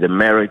to the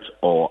merits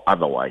or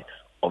otherwise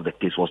of the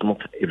case, was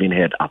not even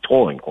heard at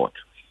all in court.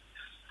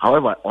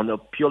 However, on a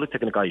purely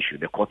technical issue,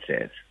 the court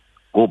says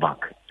go back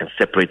and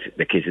separate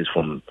the cases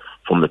from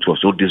the two.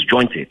 So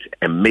disjoint it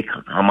and make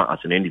Hammer as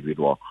an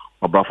individual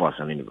or Bradford as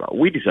an individual.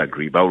 We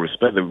disagree, but we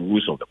respect the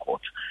rules of the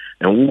court,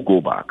 and we'll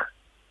go back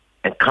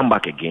and come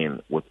back again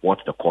with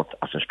what the court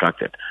has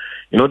instructed.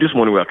 This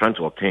morning we are trying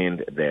to obtain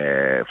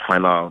the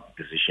final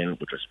decision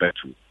with respect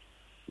to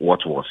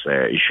what was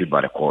issued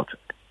by the court,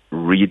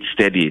 read,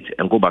 study it,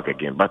 and go back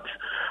again. But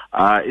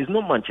it's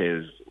not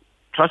Mantse's.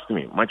 Trust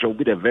me, Mantse will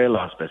be the very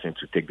last person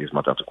to take this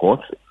matter to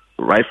court.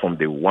 Right from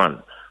day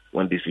one,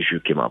 when this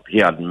issue came up, he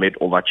had made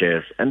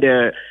overtures, and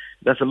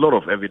there's a lot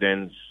of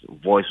evidence,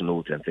 voice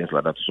notes, and things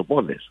like that to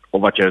support this.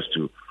 Overtures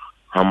to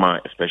Hammer,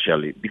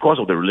 especially because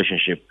of the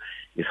relationship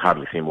he's had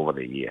with him over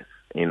the years.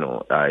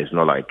 It's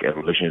not like a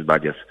relationship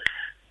that just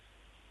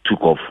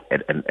took off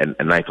at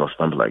a night or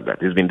something like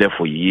that. It's been there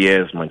for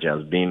years. Mantse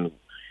has been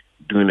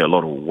doing a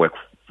lot of work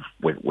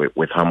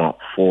with Hammer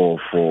for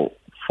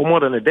more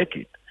than a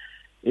decade.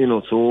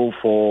 So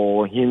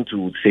for him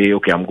to say,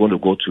 okay, I'm going to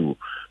go to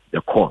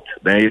the court,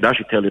 then that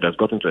should tell you that's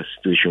gotten to a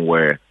situation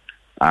where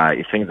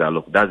he thinks that,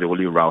 look, that's the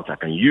only route I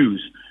can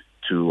use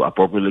to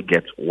appropriately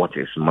get what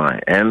is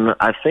mine. And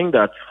I think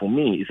that, for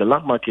me, it's a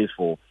landmark case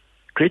for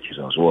creatives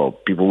as well.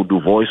 People who do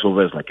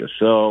voiceovers like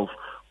yourself,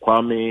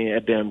 Kwame,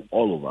 Edem,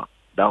 all over.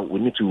 That we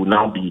need to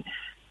now be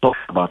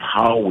talking about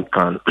how we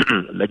can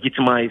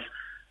legitimize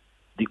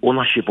the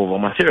ownership of our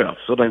material,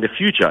 so that in the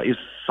future, if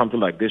something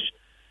like this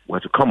were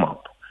to come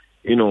up,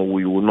 we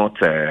will not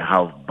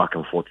have back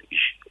and forth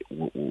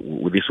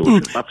with this whole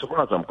thing. But so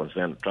far as I'm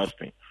concerned, trust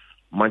me,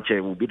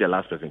 Mantse will be the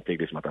last person to take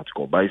this matter to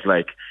court. But it's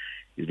like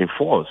he's been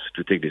forced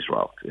to take this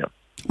route. Yeah.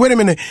 Wait a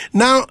minute.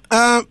 Now,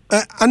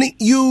 Anny,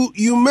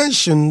 you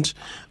mentioned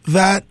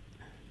that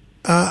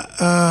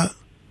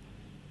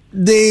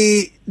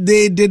they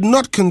did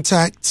not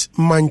contact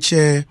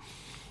Mantse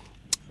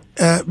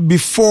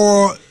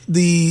before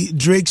the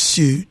Drake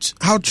suit.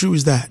 How true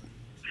is that?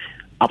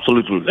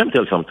 Absolutely. Let me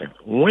tell you something.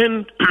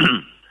 When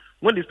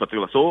this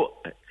particular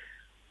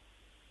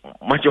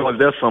Mantse was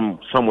there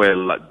somewhere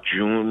like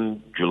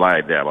June,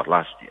 July there about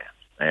last year,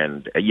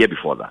 and a year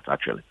before that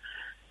actually,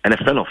 and a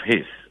friend of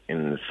his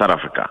in South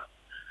Africa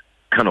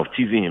kind of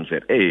teasing him,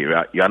 said, hey,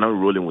 you are now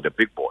rolling with the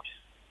big boys.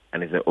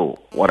 And he said, oh,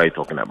 what are you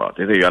talking about?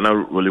 He said, you are now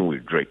rolling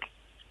with Drake.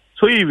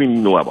 So he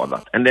even know about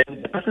that. And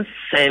then the person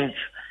sent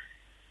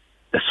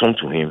the song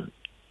to him,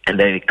 and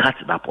then he cut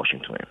that portion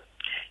to him.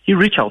 He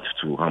reached out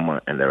to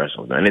Hammer and the rest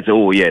of them, and they said,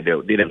 oh, yeah,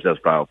 they themselves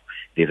proud.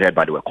 They've heard,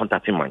 but they were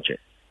contacting Mantse.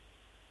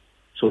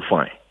 So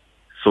fine.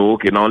 So,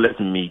 okay, now let's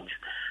meet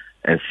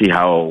and see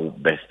how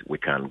best we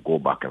can go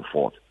back and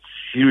forth.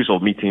 Series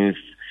of meetings,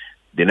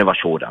 they never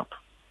showed up.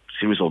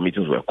 Series of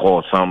meetings were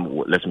called.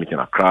 Some, let's meet in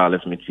Accra,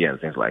 let's meet here, and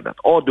things like that.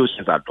 All those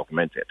things are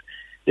documented.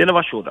 They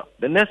never showed up.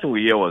 The next thing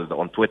we hear was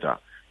on Twitter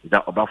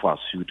that Obafor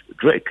sued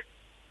Drake.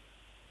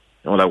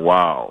 And we're like,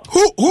 wow.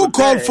 Who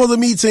called for the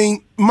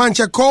meeting?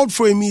 Mantse called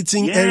for a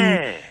meeting,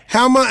 and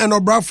Hammer and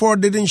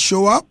Obafor didn't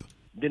show up?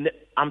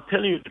 I'm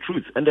telling you the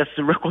truth, and there's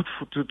a record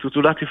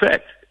to that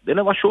effect. They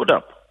never showed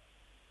up.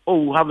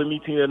 Oh, we'll have a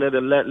meeting, and at the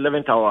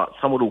 11th hour,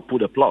 somebody will pull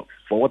the plug.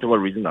 For whatever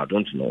reason, I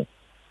don't know.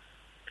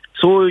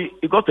 So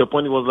it got to a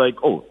point, it was like,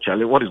 oh,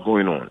 Charlie, what is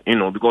going on?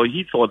 Because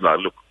he thought that,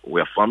 look,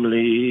 we're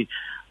family,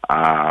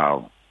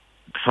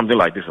 something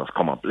like this has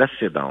come up. Let's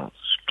sit down,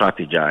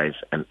 strategize,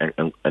 and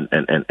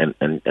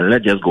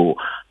let's just go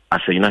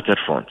as a united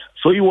front.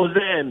 So he was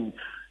there, and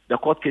the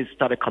court case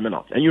started coming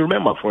out. And you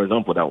remember, for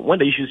example, that when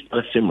the issues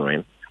started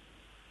simmering,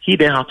 he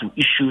then had to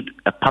issue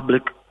a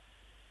public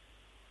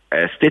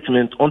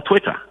statement on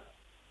Twitter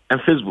and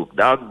Facebook.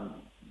 That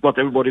got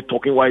everybody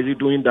talking. Why is he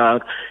doing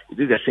that? Is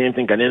this the same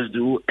thing Ghanaians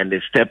do? And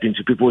they step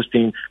into people's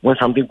thing. When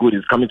something good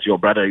is coming to your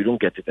brother, you don't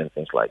get it, and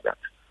things like that.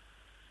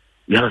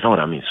 You understand what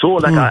I mean? So,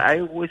 like I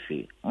always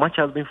say, much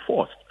has been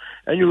forced.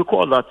 And you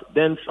recall that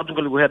then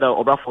subsequently we heard that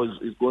Obafor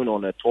is going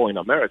on a tour in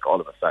America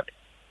all of a sudden.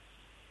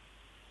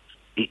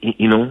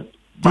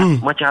 But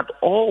much had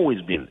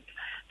always been.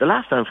 The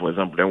last time, for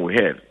example, then we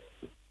heard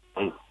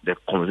the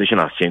conversation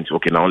has changed.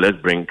 Okay, now let's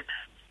bring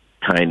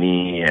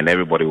Tiny and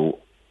everybody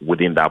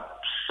within that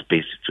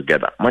space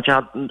together. Mantse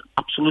had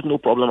absolutely no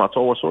problem at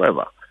all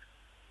whatsoever.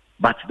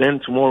 But then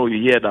tomorrow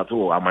you hear that,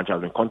 Mantse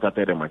has been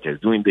contacted and Mantse is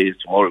doing this.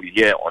 Tomorrow you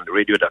hear on the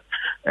radio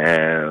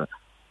that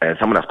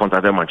someone has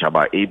contacted Mantse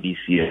about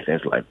ABC and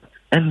things like that.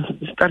 And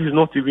that is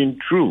not even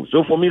true.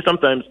 So for me,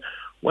 sometimes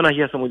when I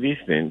hear some of these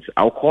things,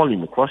 I'll call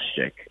him,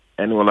 cross-check.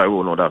 And we're like,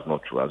 oh, no, that's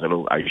not true. I said,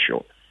 oh, are you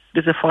sure?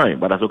 They say, fine,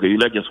 but that's okay. You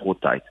let's just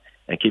hold tight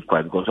and keep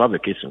quiet because we have a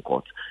case in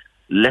court.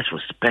 Let's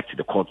respect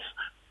the court's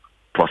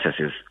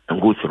processes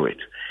and go through it.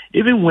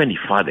 Even when he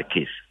filed the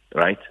case,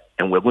 right,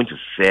 and we're going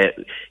to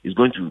he's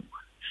going to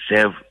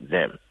serve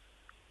them.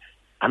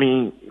 I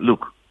mean,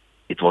 look,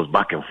 it was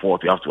back and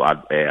forth. We have to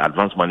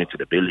advance money to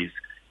the bailies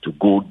to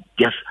go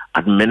just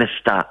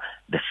administer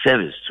the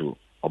service to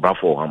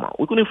Obrafo Ohama.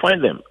 We couldn't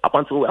find them up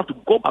until we have to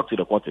go back to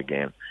the court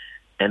again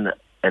and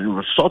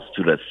resort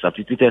to the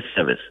substituted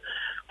service,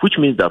 which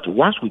means that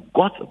once we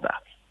got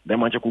that, then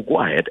Mantse could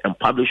go ahead and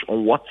publish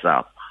on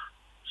WhatsApp,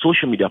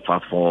 social media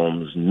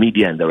platforms,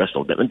 media, and the rest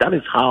of them. And that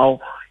is how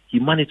he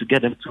managed to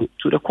get them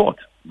to the court.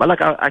 But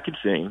like I keep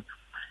saying,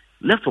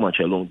 left to Mantse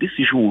alone, this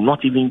issue will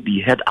not even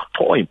be heard at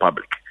all in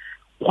public.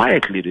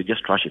 Quietly, they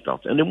just trash it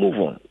out and they move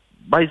on.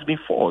 But it's been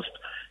forced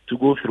to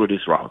go through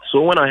this route.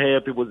 So when I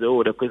hear people say,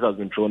 oh, the case has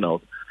been thrown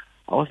out,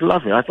 I was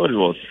laughing. I thought it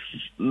was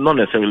not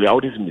necessarily, I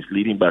wouldn't say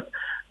misleading, but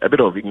a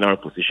bit of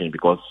ignorant position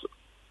because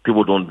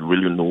people don't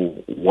really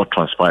know what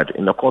transpired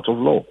in the court of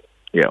law.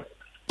 Yeah.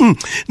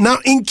 Now,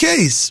 in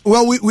case,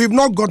 well, we've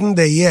not gotten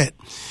there yet.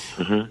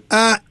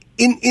 Mm-hmm.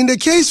 In the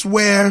case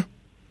where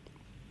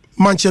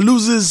Mantse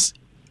loses,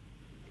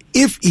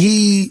 if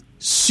he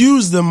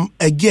sues them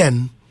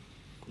again,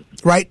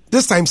 right,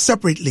 this time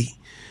separately,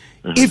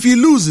 if he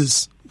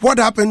loses, what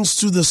happens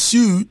to the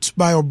suit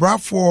by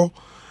Obrafo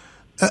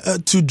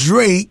to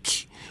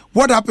Drake?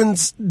 What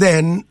happens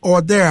then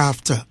or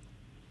thereafter?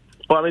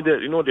 Well, I mean,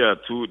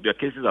 their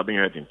cases are being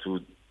heard in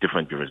two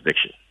different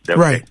jurisdictions.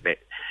 Right.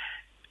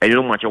 And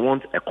Mantse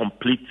wants a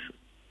complete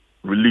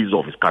release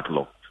of his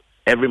catalog.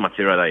 Every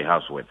material that he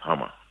has with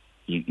Hammer,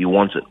 he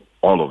wants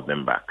all of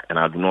them back. And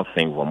I do not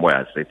think from where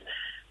I sit,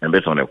 and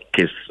based on the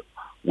case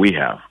we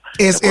have,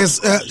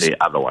 say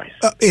otherwise.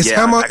 Is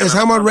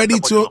Hammer ready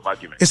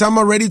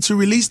to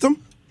release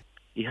them?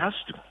 He has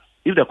to.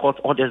 If the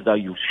court orders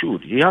that you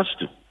should, he has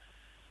to.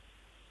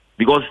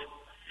 Because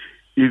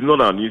it's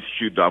not an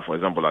issue that, for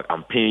example, like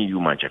I'm paying you,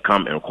 Mantse,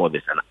 come and record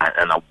this, and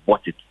I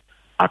bought it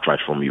outright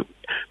from you.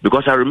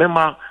 Because I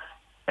remember,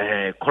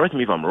 correct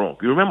me if I'm wrong,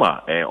 you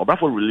remember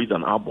Obrafo released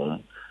an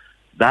album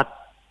that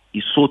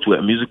he sold to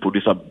a music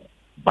producer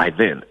by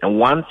then, and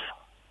once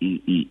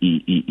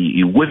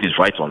he waived his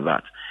rights on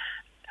that,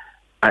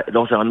 there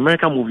was an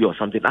American movie or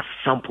something that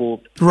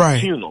sampled the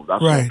tune of that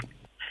song.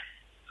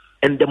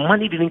 And the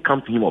money didn't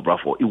come to him,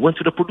 Obrafo. It went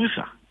to the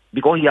producer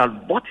because he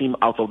had bought him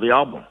out of the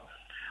album.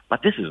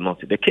 But this is not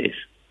the case.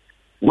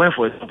 Where,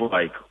 for example,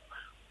 like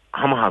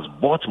Hammer has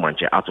bought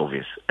Mantse out of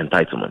his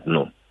entitlement.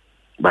 No.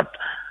 But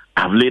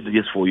I've laid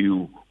this for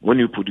you. When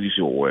you produce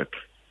your work,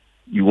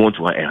 you want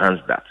to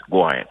enhance that.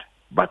 Go ahead.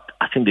 But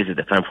I think this is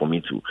the time for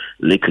me to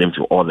lay claim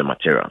to all the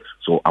materials.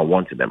 So I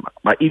want them back.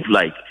 But if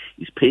like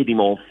he's paid him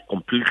off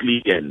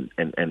completely and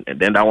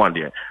then that one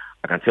there,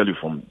 I can tell you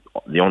from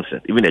the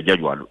onset, even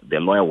the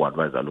lawyer will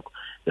advise that, look,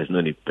 there's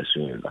no need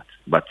pursuing that.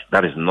 But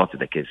that is not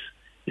the case.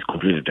 It's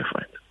completely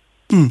different.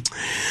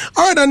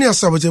 All right, Anny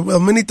Osabutey, well,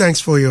 many thanks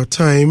for your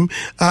time.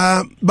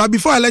 But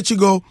before I let you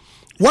go,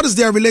 what is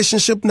their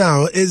relationship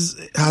now?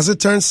 Has it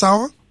turned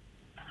sour?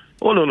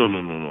 Oh,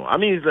 no. I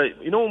mean, it's like,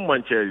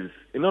 Mantse is,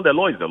 the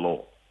law is the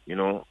law.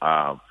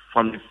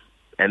 Families,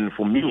 and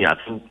for me, I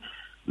think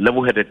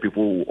level-headed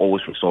people will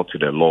always resort to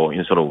the law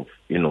instead of,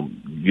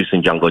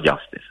 using jungle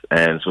justice.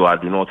 And so I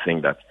do not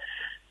think that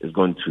it's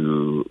going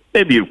to,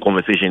 maybe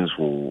conversations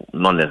will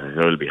not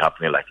necessarily be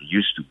happening like it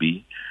used to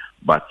be,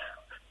 but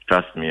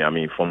trust me, I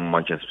mean, from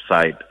Manchester's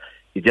side,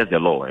 it's just the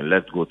law, and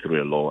let's go through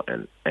the law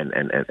and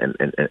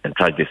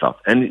try this out.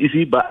 And you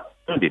see, but at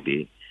the end of the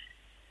day,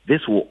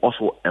 this will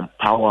also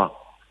empower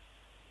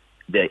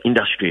the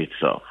industry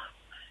itself,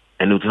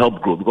 and it will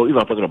help grow. Because if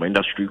I'm talking about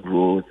industry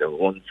growth, we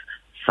want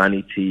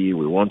sanity,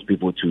 we want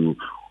people to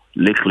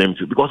lay claim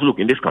to. Because look,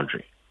 in this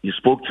country, you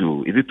spoke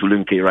to, is it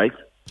Tulunke, right?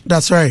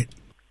 That's right.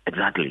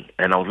 Exactly.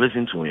 And I was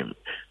listening to him.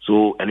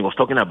 So, and he was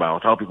talking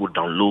about how people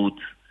download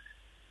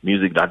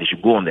music, that they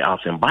should go on the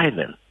apps and buy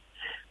them.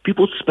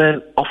 People spend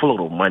an awful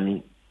lot of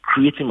money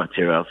creating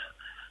materials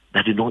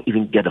that they don't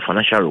even get the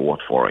financial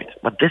reward for it.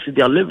 But this is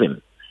their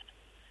living.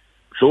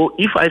 So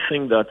if I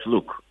think that,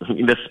 look,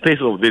 in the space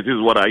of this is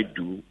what I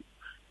do,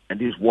 and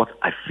this is what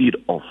I feed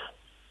off,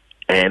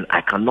 and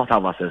I cannot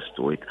have access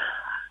to it,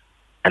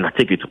 and I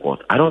take it to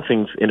court, I don't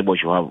think anybody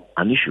should have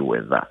an issue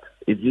with that.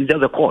 It's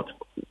just a court.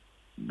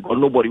 Because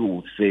nobody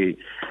would say,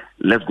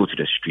 let's go to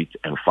the street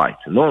and fight.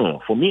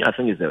 No. For me, I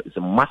think it's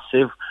a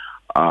massive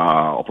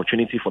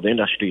opportunity for the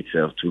industry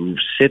itself to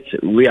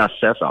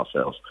reassess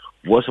ourselves.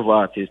 Voice of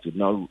artists to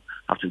now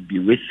have to be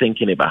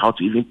rethinking about how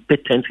to even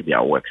patent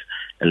their works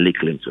and lay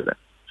claim to them.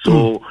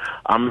 So,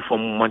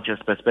 from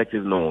Manchester's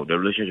perspective, no, the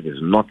relationship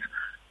is not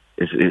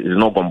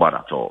gone bad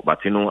at all. But,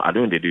 at the end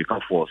of the day, you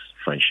can't force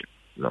friendship.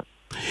 No.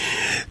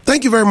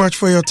 Thank you very much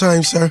for your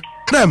time, sir.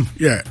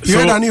 Yeah. You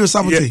heard Anny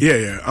Osabutey?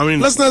 Yeah. I mean,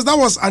 listeners, that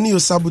was Anny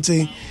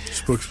Osabutey,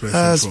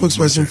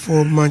 spokesperson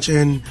for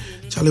Mantse and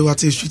Charlie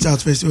Watte Street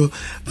Art Festival,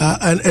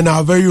 and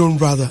our very own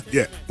brother.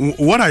 Yeah.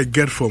 What I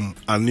get from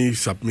Anny's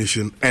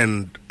submission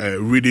and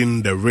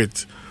reading the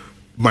writ,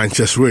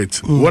 Manchester's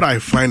writ, what I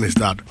find is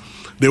that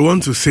they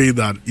want to say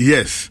that,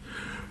 yes,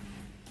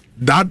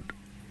 that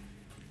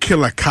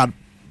Killer Cat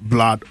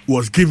blood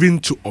was given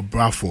to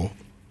Obrafo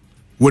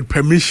with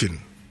permission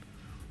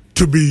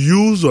to be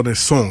used on a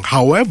song.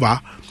 However,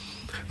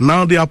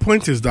 now their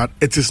point is that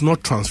it is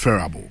not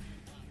transferable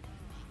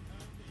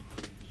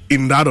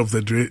in that of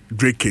the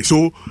Drake case.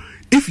 So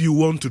if you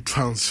want to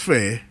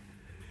transfer,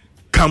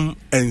 come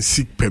and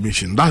seek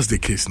permission. That's the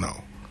case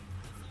now.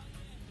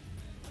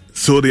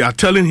 So they are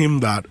telling him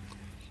that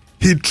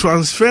he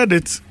transferred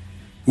it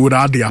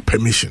without their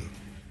permission.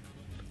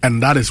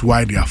 And that is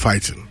why they are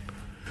fighting.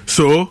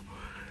 So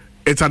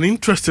it's an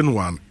interesting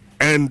one.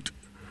 And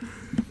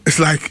it's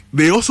like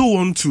they also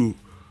want to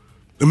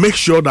make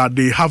sure that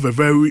they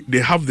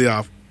have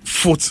their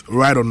foot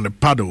right on the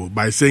paddle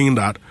by saying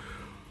that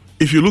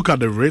if you look at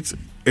the writ,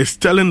 it's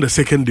telling the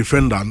second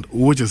defendant,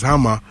 which is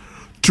Hammer,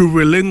 to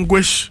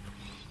relinquish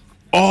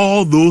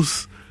all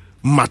those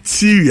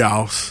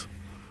materials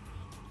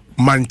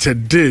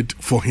Mantse did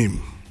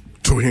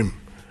to him.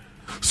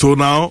 So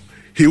now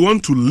he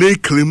wants to lay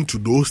claim to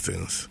those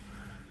things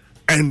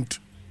and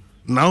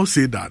now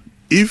say that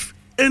if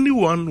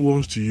anyone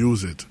wants to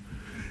use it,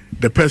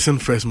 the person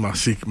first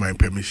must seek my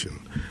permission.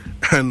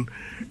 And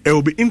it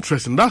will be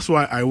interesting. That's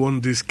why I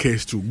want this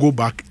case to go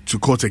back to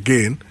court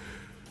again,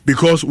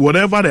 because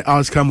whatever the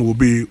outcome will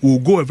be, will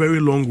go a very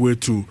long way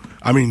to,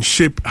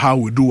 shape how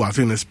we do our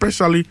thing,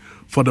 especially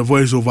for the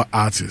voiceover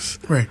artists.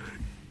 Right.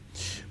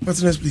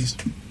 What's next, please?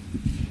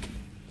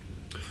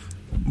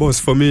 Boss,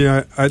 for me,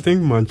 I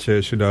think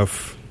Mantse should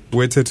have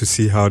waited to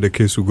see how the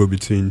case will go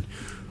between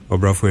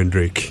Obrafo and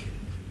Drake.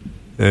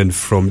 And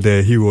from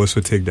there, he will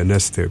also take the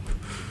next step.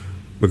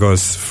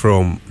 Because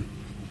from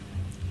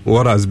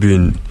what has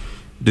been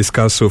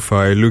discussed so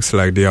far, it looks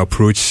like the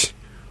approach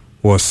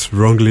was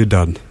wrongly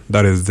done.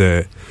 That is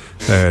the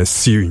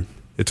suing.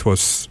 It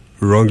was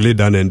wrongly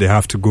done and they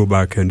have to go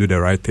back and do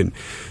the right thing.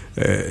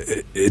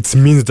 It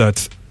means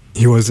that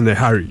he was in a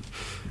hurry.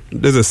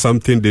 This is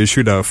something they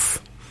should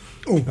have...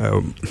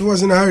 he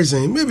was in a hurry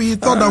saying. Maybe he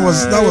thought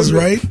that was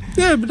right.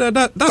 Yeah, but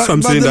that's what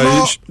I'm saying.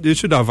 That they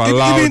should have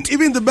allowed...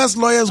 Even the best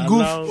lawyers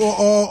goof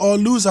or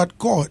lose at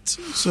court.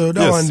 So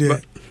that one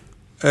there.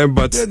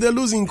 But they're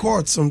losing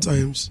court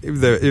sometimes.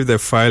 If the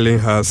filing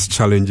has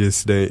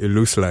challenges, then it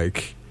looks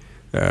like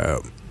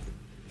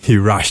he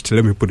rushed.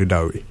 Let me put it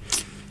that way.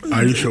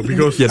 Are you sure?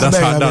 Because that's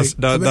how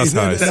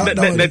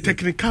the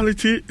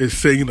technicality is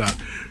saying that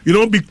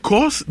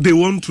because they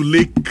want to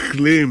lay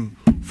claim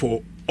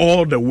for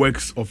all the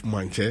works of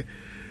Mantse,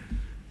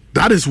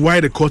 that is why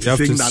the court is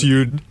saying that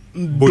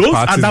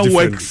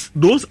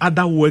those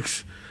other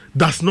works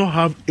does not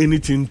have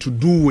anything to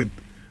do with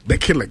the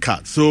Killer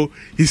Cat. So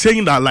he's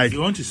saying that if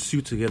you want to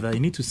sue together, you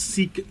need to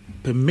seek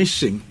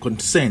permission,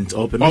 consent,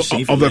 or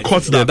permission of the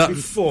court.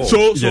 Before.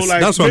 So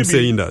that's what I'm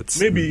saying. That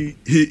maybe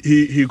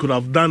he could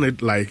have done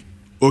it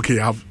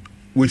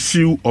we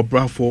sue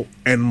Obrafo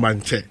and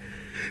Mantse.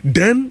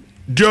 Then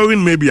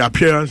during maybe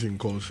appearance in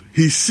court,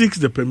 he seeks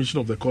the permission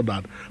of the court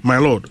that, my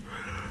lord,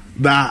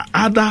 there are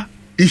other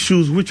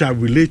issues which are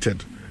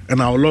related, and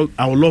I would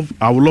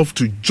love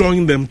to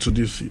join them to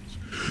this suit.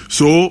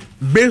 So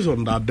based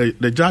on that,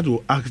 the judge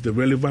will ask the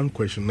relevant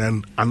question,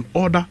 and an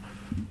order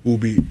will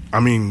be,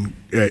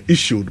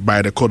 issued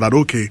by the court that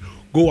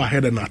go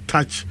ahead and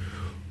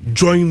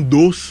join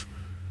those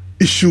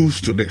issues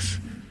to this.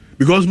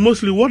 Because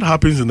mostly what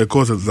happens in the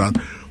court is that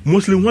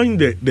mostly when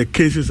the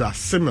cases are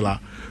similar,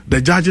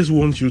 the judges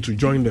want you to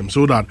join them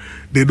so that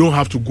they don't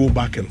have to go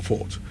back and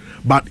forth.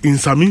 But in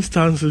some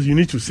instances, you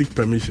need to seek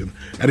permission.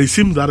 And it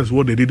seems that is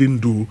what they didn't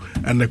do,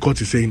 and the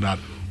court is saying that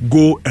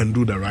go and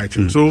do the right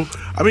thing. So,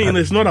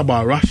 it's not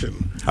about rushing.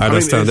 I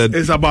understand that.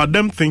 It's about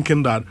them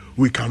thinking that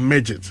we can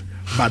merge it.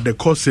 But the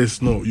court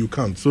says, no, you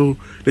can't. So,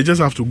 they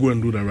just have to go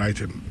and do the right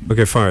thing.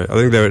 Okay, fine. I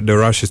think the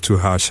rush is too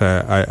harsh.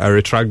 I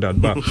retract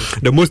that. But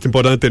the most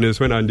important thing is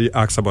when Andy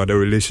asks about the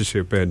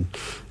relationship, and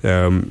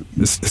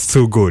it's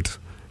still good.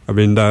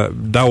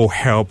 That will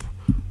help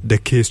the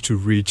case to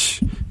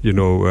reach,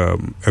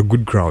 a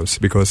good grounds.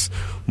 Because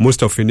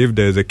most often, if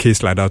there's a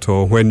case like that,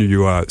 or when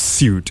you are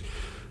sued,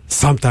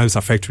 sometimes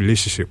affect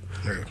relationship.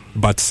 Yeah.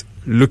 But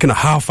looking at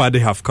how far they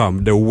have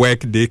come, the work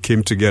they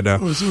came together.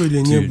 But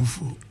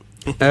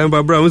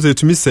bro,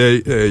 to me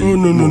say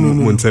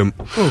no.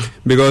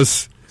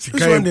 Because it's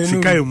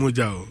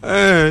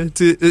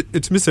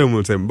me say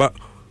Muntem. But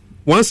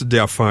once they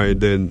are fine,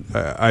 then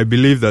I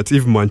believe that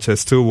if Manchester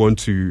still want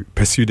to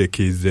pursue the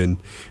case, then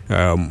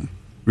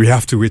we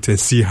have to wait and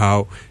see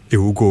how it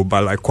will go.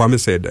 But like Kwame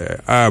said,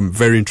 I'm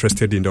very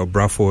interested in the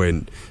Obrafo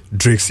and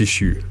Drake's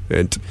issue.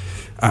 And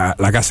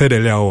like I said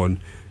earlier on,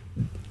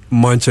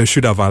 Mantse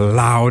should have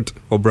allowed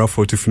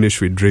Obrafo to finish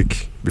with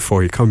Drake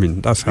before he come in.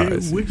 That's how it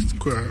is.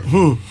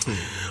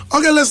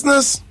 Okay,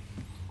 listeners.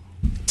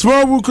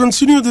 Tomorrow we'll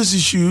continue this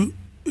issue.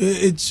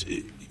 We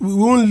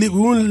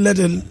won't let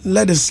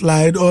it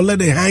slide or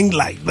let it hang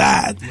like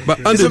that. But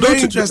Andy,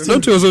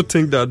 don't you also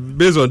think that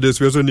based on this,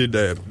 we also need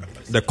the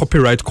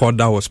copyright court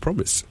that was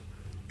promised?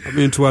 I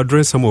mean, to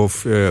address some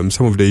of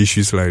the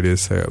issues like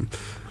this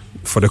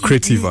for the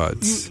creative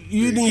arts.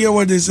 You didn't hear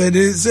what they said.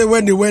 They said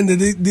when they went,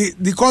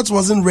 the court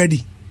wasn't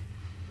ready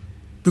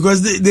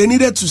because they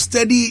needed to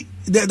study.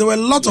 There were a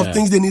lot of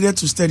things they needed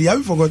to study. Have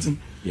you forgotten?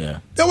 Yeah.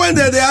 They went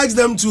there. They asked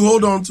them to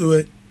hold on to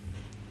it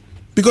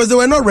because they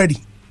were not ready.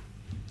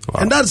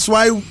 Wow. And that's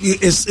why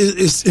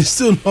it's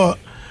still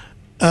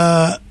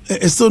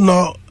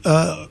not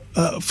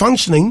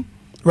functioning,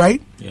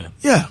 right?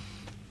 Yeah.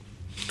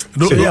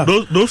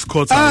 Those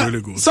courts are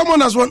really good.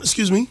 Someone has one.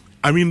 Excuse me.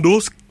 I mean,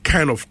 those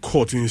kind of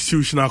courts,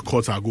 institutional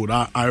courts, are good.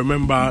 I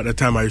remember the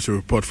time I used to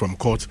report from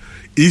court.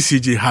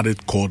 ECG had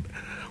it called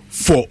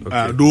for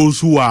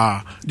those who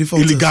are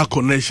illegal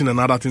connection and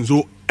other things.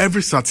 So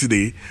every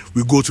Saturday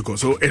we go to court.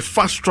 So a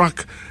fast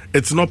track.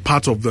 It's not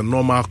part of the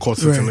normal court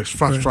system. It's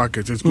fast track.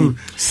 It's good.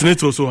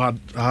 Senate also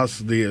has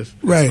theirs.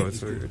 Right.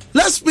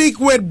 Let's speak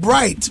with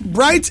Bright.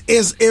 Bright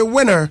is a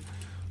winner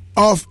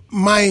of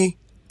my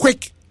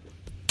quick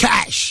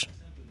cash.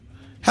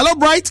 Hello,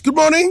 Bright. Good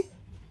morning.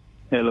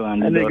 Hello,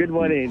 Andy. Good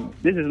morning.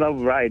 This is not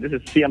Bright. This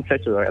is CM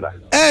Secho.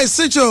 Hey,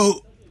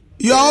 Secho,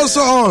 you're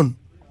also on.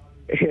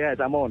 Yes,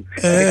 I'm on.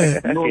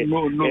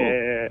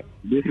 No.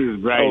 This is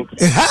Bright.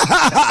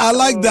 I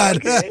like that.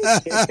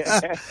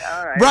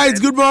 All right, Bright,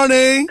 good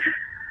morning.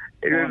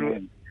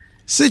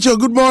 Secho,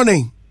 good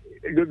morning.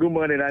 Good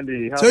morning,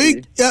 Andy.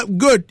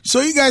 Good.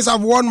 So you guys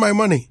have won my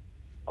money.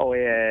 Oh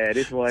yeah,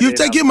 this morning. You've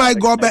taken my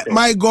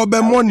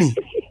gobe money.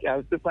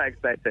 I'm super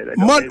excited.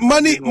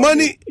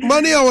 Money.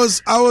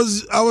 I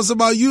was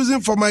about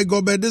using for my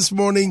gobe this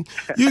morning.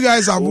 You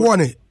guys have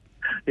won it.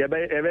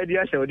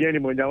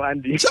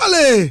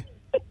 Charlie.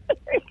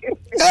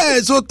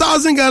 Hey, so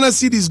 1,000 Ghana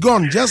cedis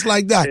gone just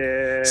like that.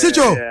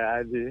 Sicho.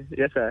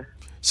 Yes, sir.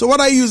 So what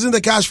are you using the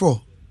cash for?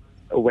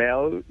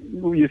 Well,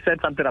 you said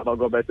something about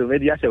Gobert, so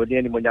maybe I should be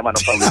any money. I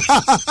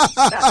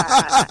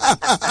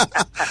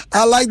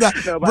like that.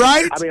 No,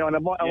 right? I mean, on a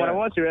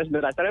more serious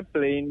note, I started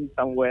playing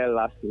somewhere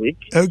last week.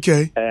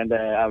 Okay. And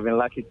I've been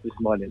lucky this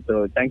morning.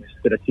 So thanks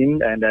to the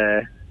team, and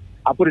I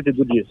put it to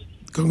good use.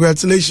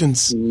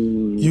 Congratulations.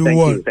 You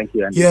won. Thank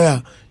you, Andy.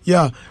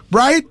 Yeah.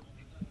 Bright?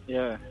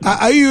 Yeah.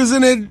 Are you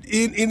using it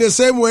in the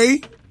same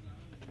way?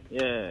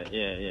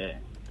 Yeah.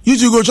 You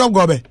two go chop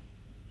gobe?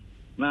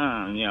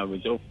 Nah, I go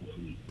chop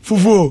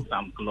fufu.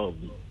 Some club.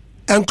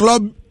 And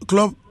club.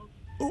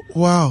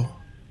 Wow.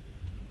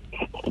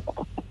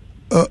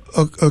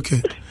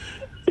 Okay.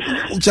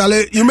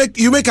 Charlie, you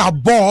make a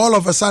ball all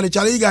of a sudden.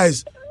 Charlie, you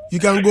guys, you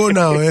can go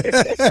now.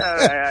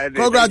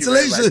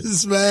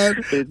 Congratulations,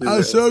 man.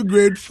 I'm so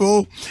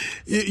grateful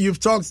you've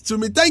talked to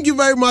me. Thank you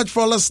very much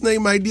for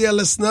listening, my dear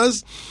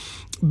listeners.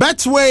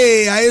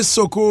 Betway,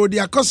 Aesoko,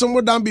 their customer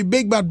would not be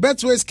big, but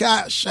Betway's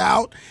cash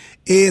out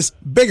is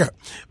bigger.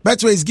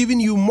 Betway is giving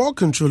you more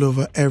control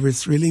over every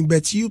thrilling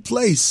bet you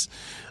place.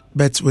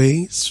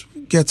 Betway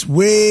gets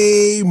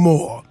way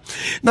more.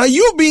 Now,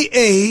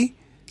 UBA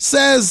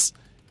says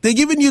they're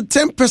giving you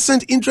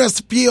 10% interest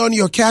to pay on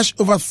your cash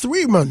over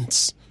 3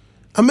 months.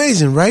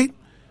 Amazing, right?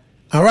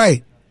 All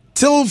right.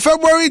 Till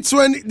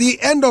the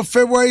end of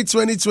February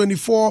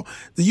 2024,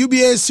 the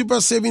UBA Super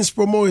Savings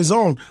promo is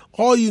on.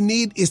 All you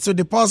need is to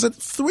deposit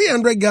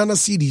 300 Ghana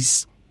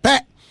cedis per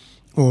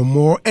or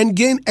more and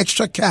gain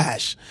extra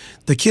cash.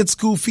 The kids'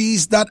 school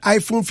fees, that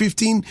iPhone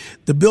 15,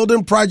 the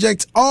building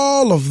project,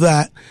 all of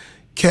that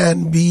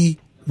can be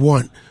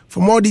won.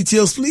 For more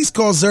details, please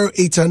call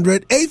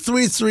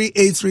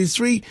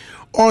 0800-833-833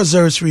 or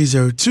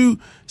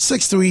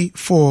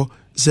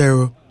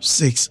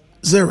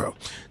 0302-634-060.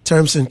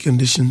 Terms and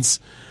conditions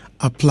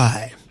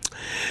apply.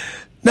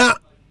 Now,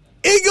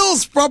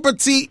 Eagles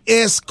Property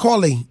is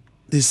calling.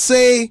 They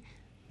say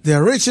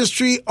their rich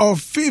history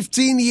of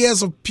 15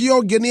 years of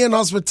pure Ghanaian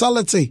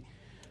hospitality.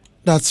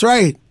 That's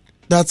right.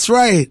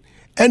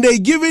 And they're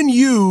giving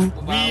you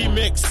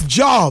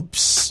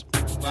jobs.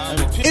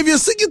 If you're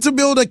seeking to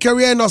build a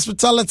career in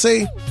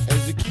hospitality,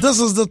 this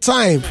is the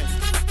time.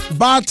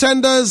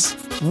 Bartenders,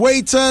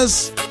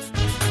 waiters,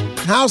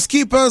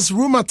 housekeepers,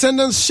 room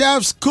attendants,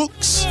 chefs,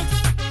 cooks,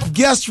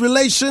 guest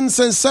relations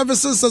and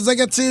services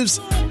executives,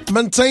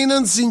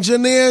 maintenance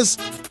engineers,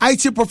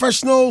 IT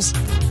professionals,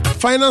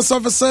 finance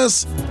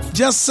officers.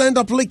 Just send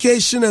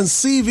application and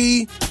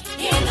CV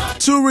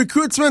to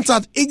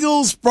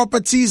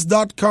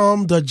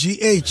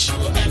recruitment@eaglesproperties.com.gh.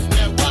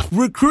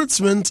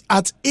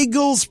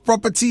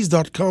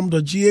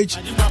 recruitment@eaglesproperties.com.gh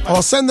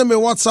or send them a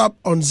WhatsApp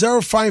on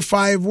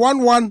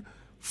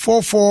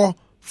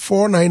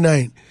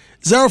 055-1144-499.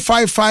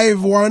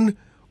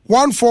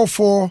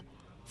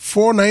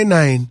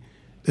 055-1144-499.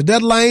 The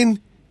deadline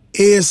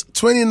is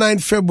 29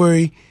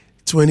 February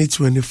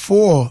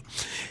 2024.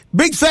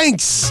 Big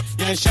thanks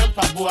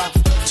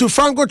to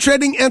Franco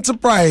Trading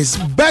Enterprise,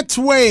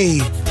 Betway,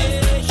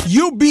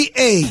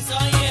 UBA,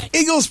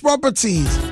 Eagles Properties,